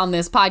lot on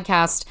this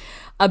podcast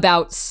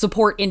about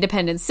support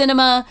independent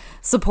cinema,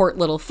 support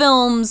little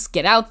films,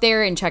 get out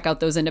there and check out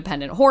those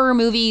independent horror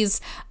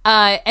movies.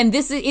 And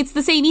it's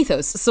the same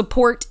ethos,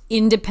 support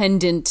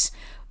independent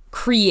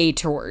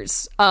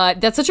creators.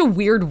 That's such a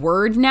weird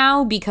word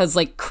now, because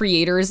like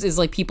creators is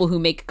like people who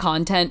make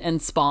content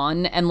and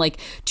spawn, and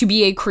like to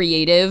be a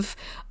creative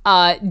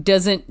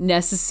doesn't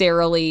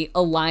necessarily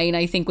align,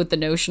 I think, with the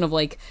notion of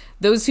like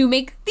those who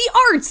make the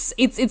arts.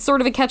 It's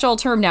sort of a catch-all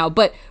term now,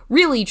 but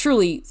really,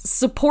 truly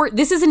support.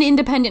 This is an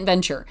independent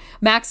venture.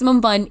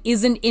 Maximum Fun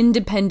is an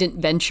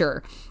independent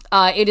venture.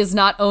 It is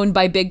not owned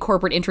by big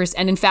corporate interests,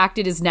 and in fact,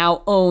 it is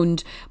now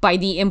owned by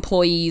the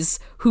employees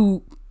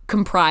who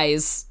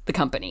comprise the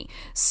company.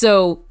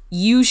 So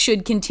you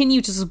should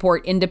continue to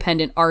support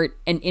independent art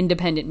and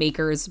independent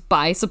makers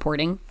by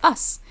supporting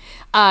us.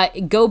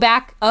 Go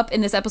back up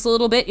in this episode a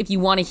little bit if you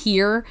want to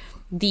hear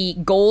the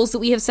goals that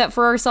we have set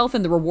for ourselves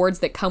and the rewards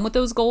that come with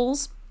those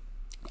goals.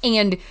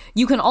 And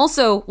you can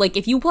also, like,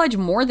 if you pledge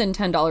more than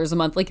 $10 a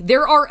month, like,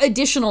 there are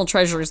additional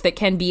treasures that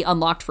can be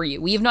unlocked for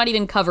you. We have not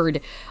even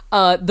covered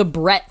the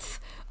breadth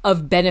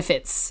of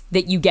benefits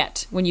that you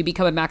get when you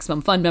become a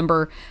Maximum Fun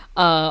member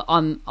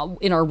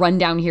in our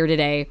rundown here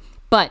today.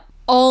 But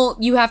all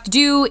you have to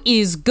do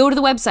is go to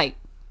the website.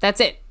 That's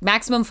it.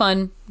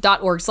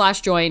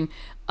 MaximumFun.org/join.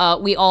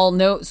 We all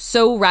know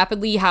so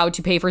rapidly how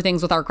to pay for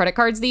things with our credit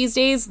cards these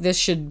days. This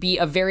should be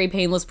a very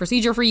painless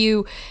procedure for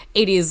you.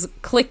 It is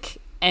click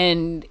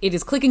and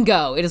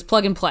go. It is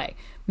plug and play.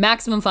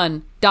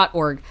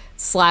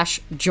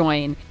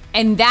 MaximumFun.org/join.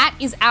 And that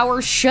is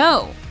our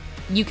show.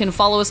 You can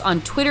follow us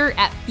on Twitter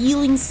at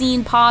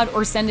FeelingSeenPod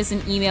or send us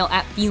an email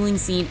at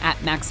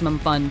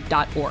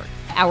feelingseen@MaximumFun.org.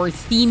 Our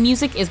theme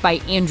music is by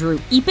Andrew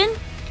Epen.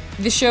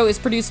 The show is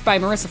produced by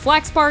Marissa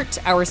Flaxbart.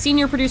 Our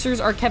senior producers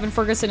are Kevin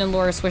Ferguson and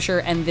Laura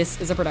Swisher, and this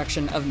is a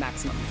production of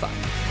Maximum Fun.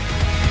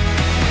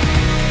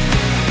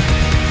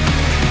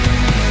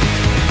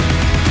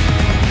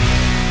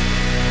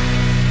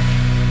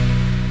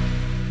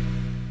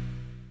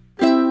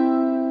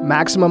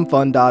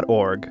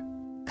 MaximumFun.org.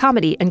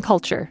 Comedy and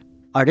culture.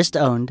 Artist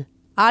owned.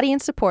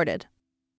 Audience supported.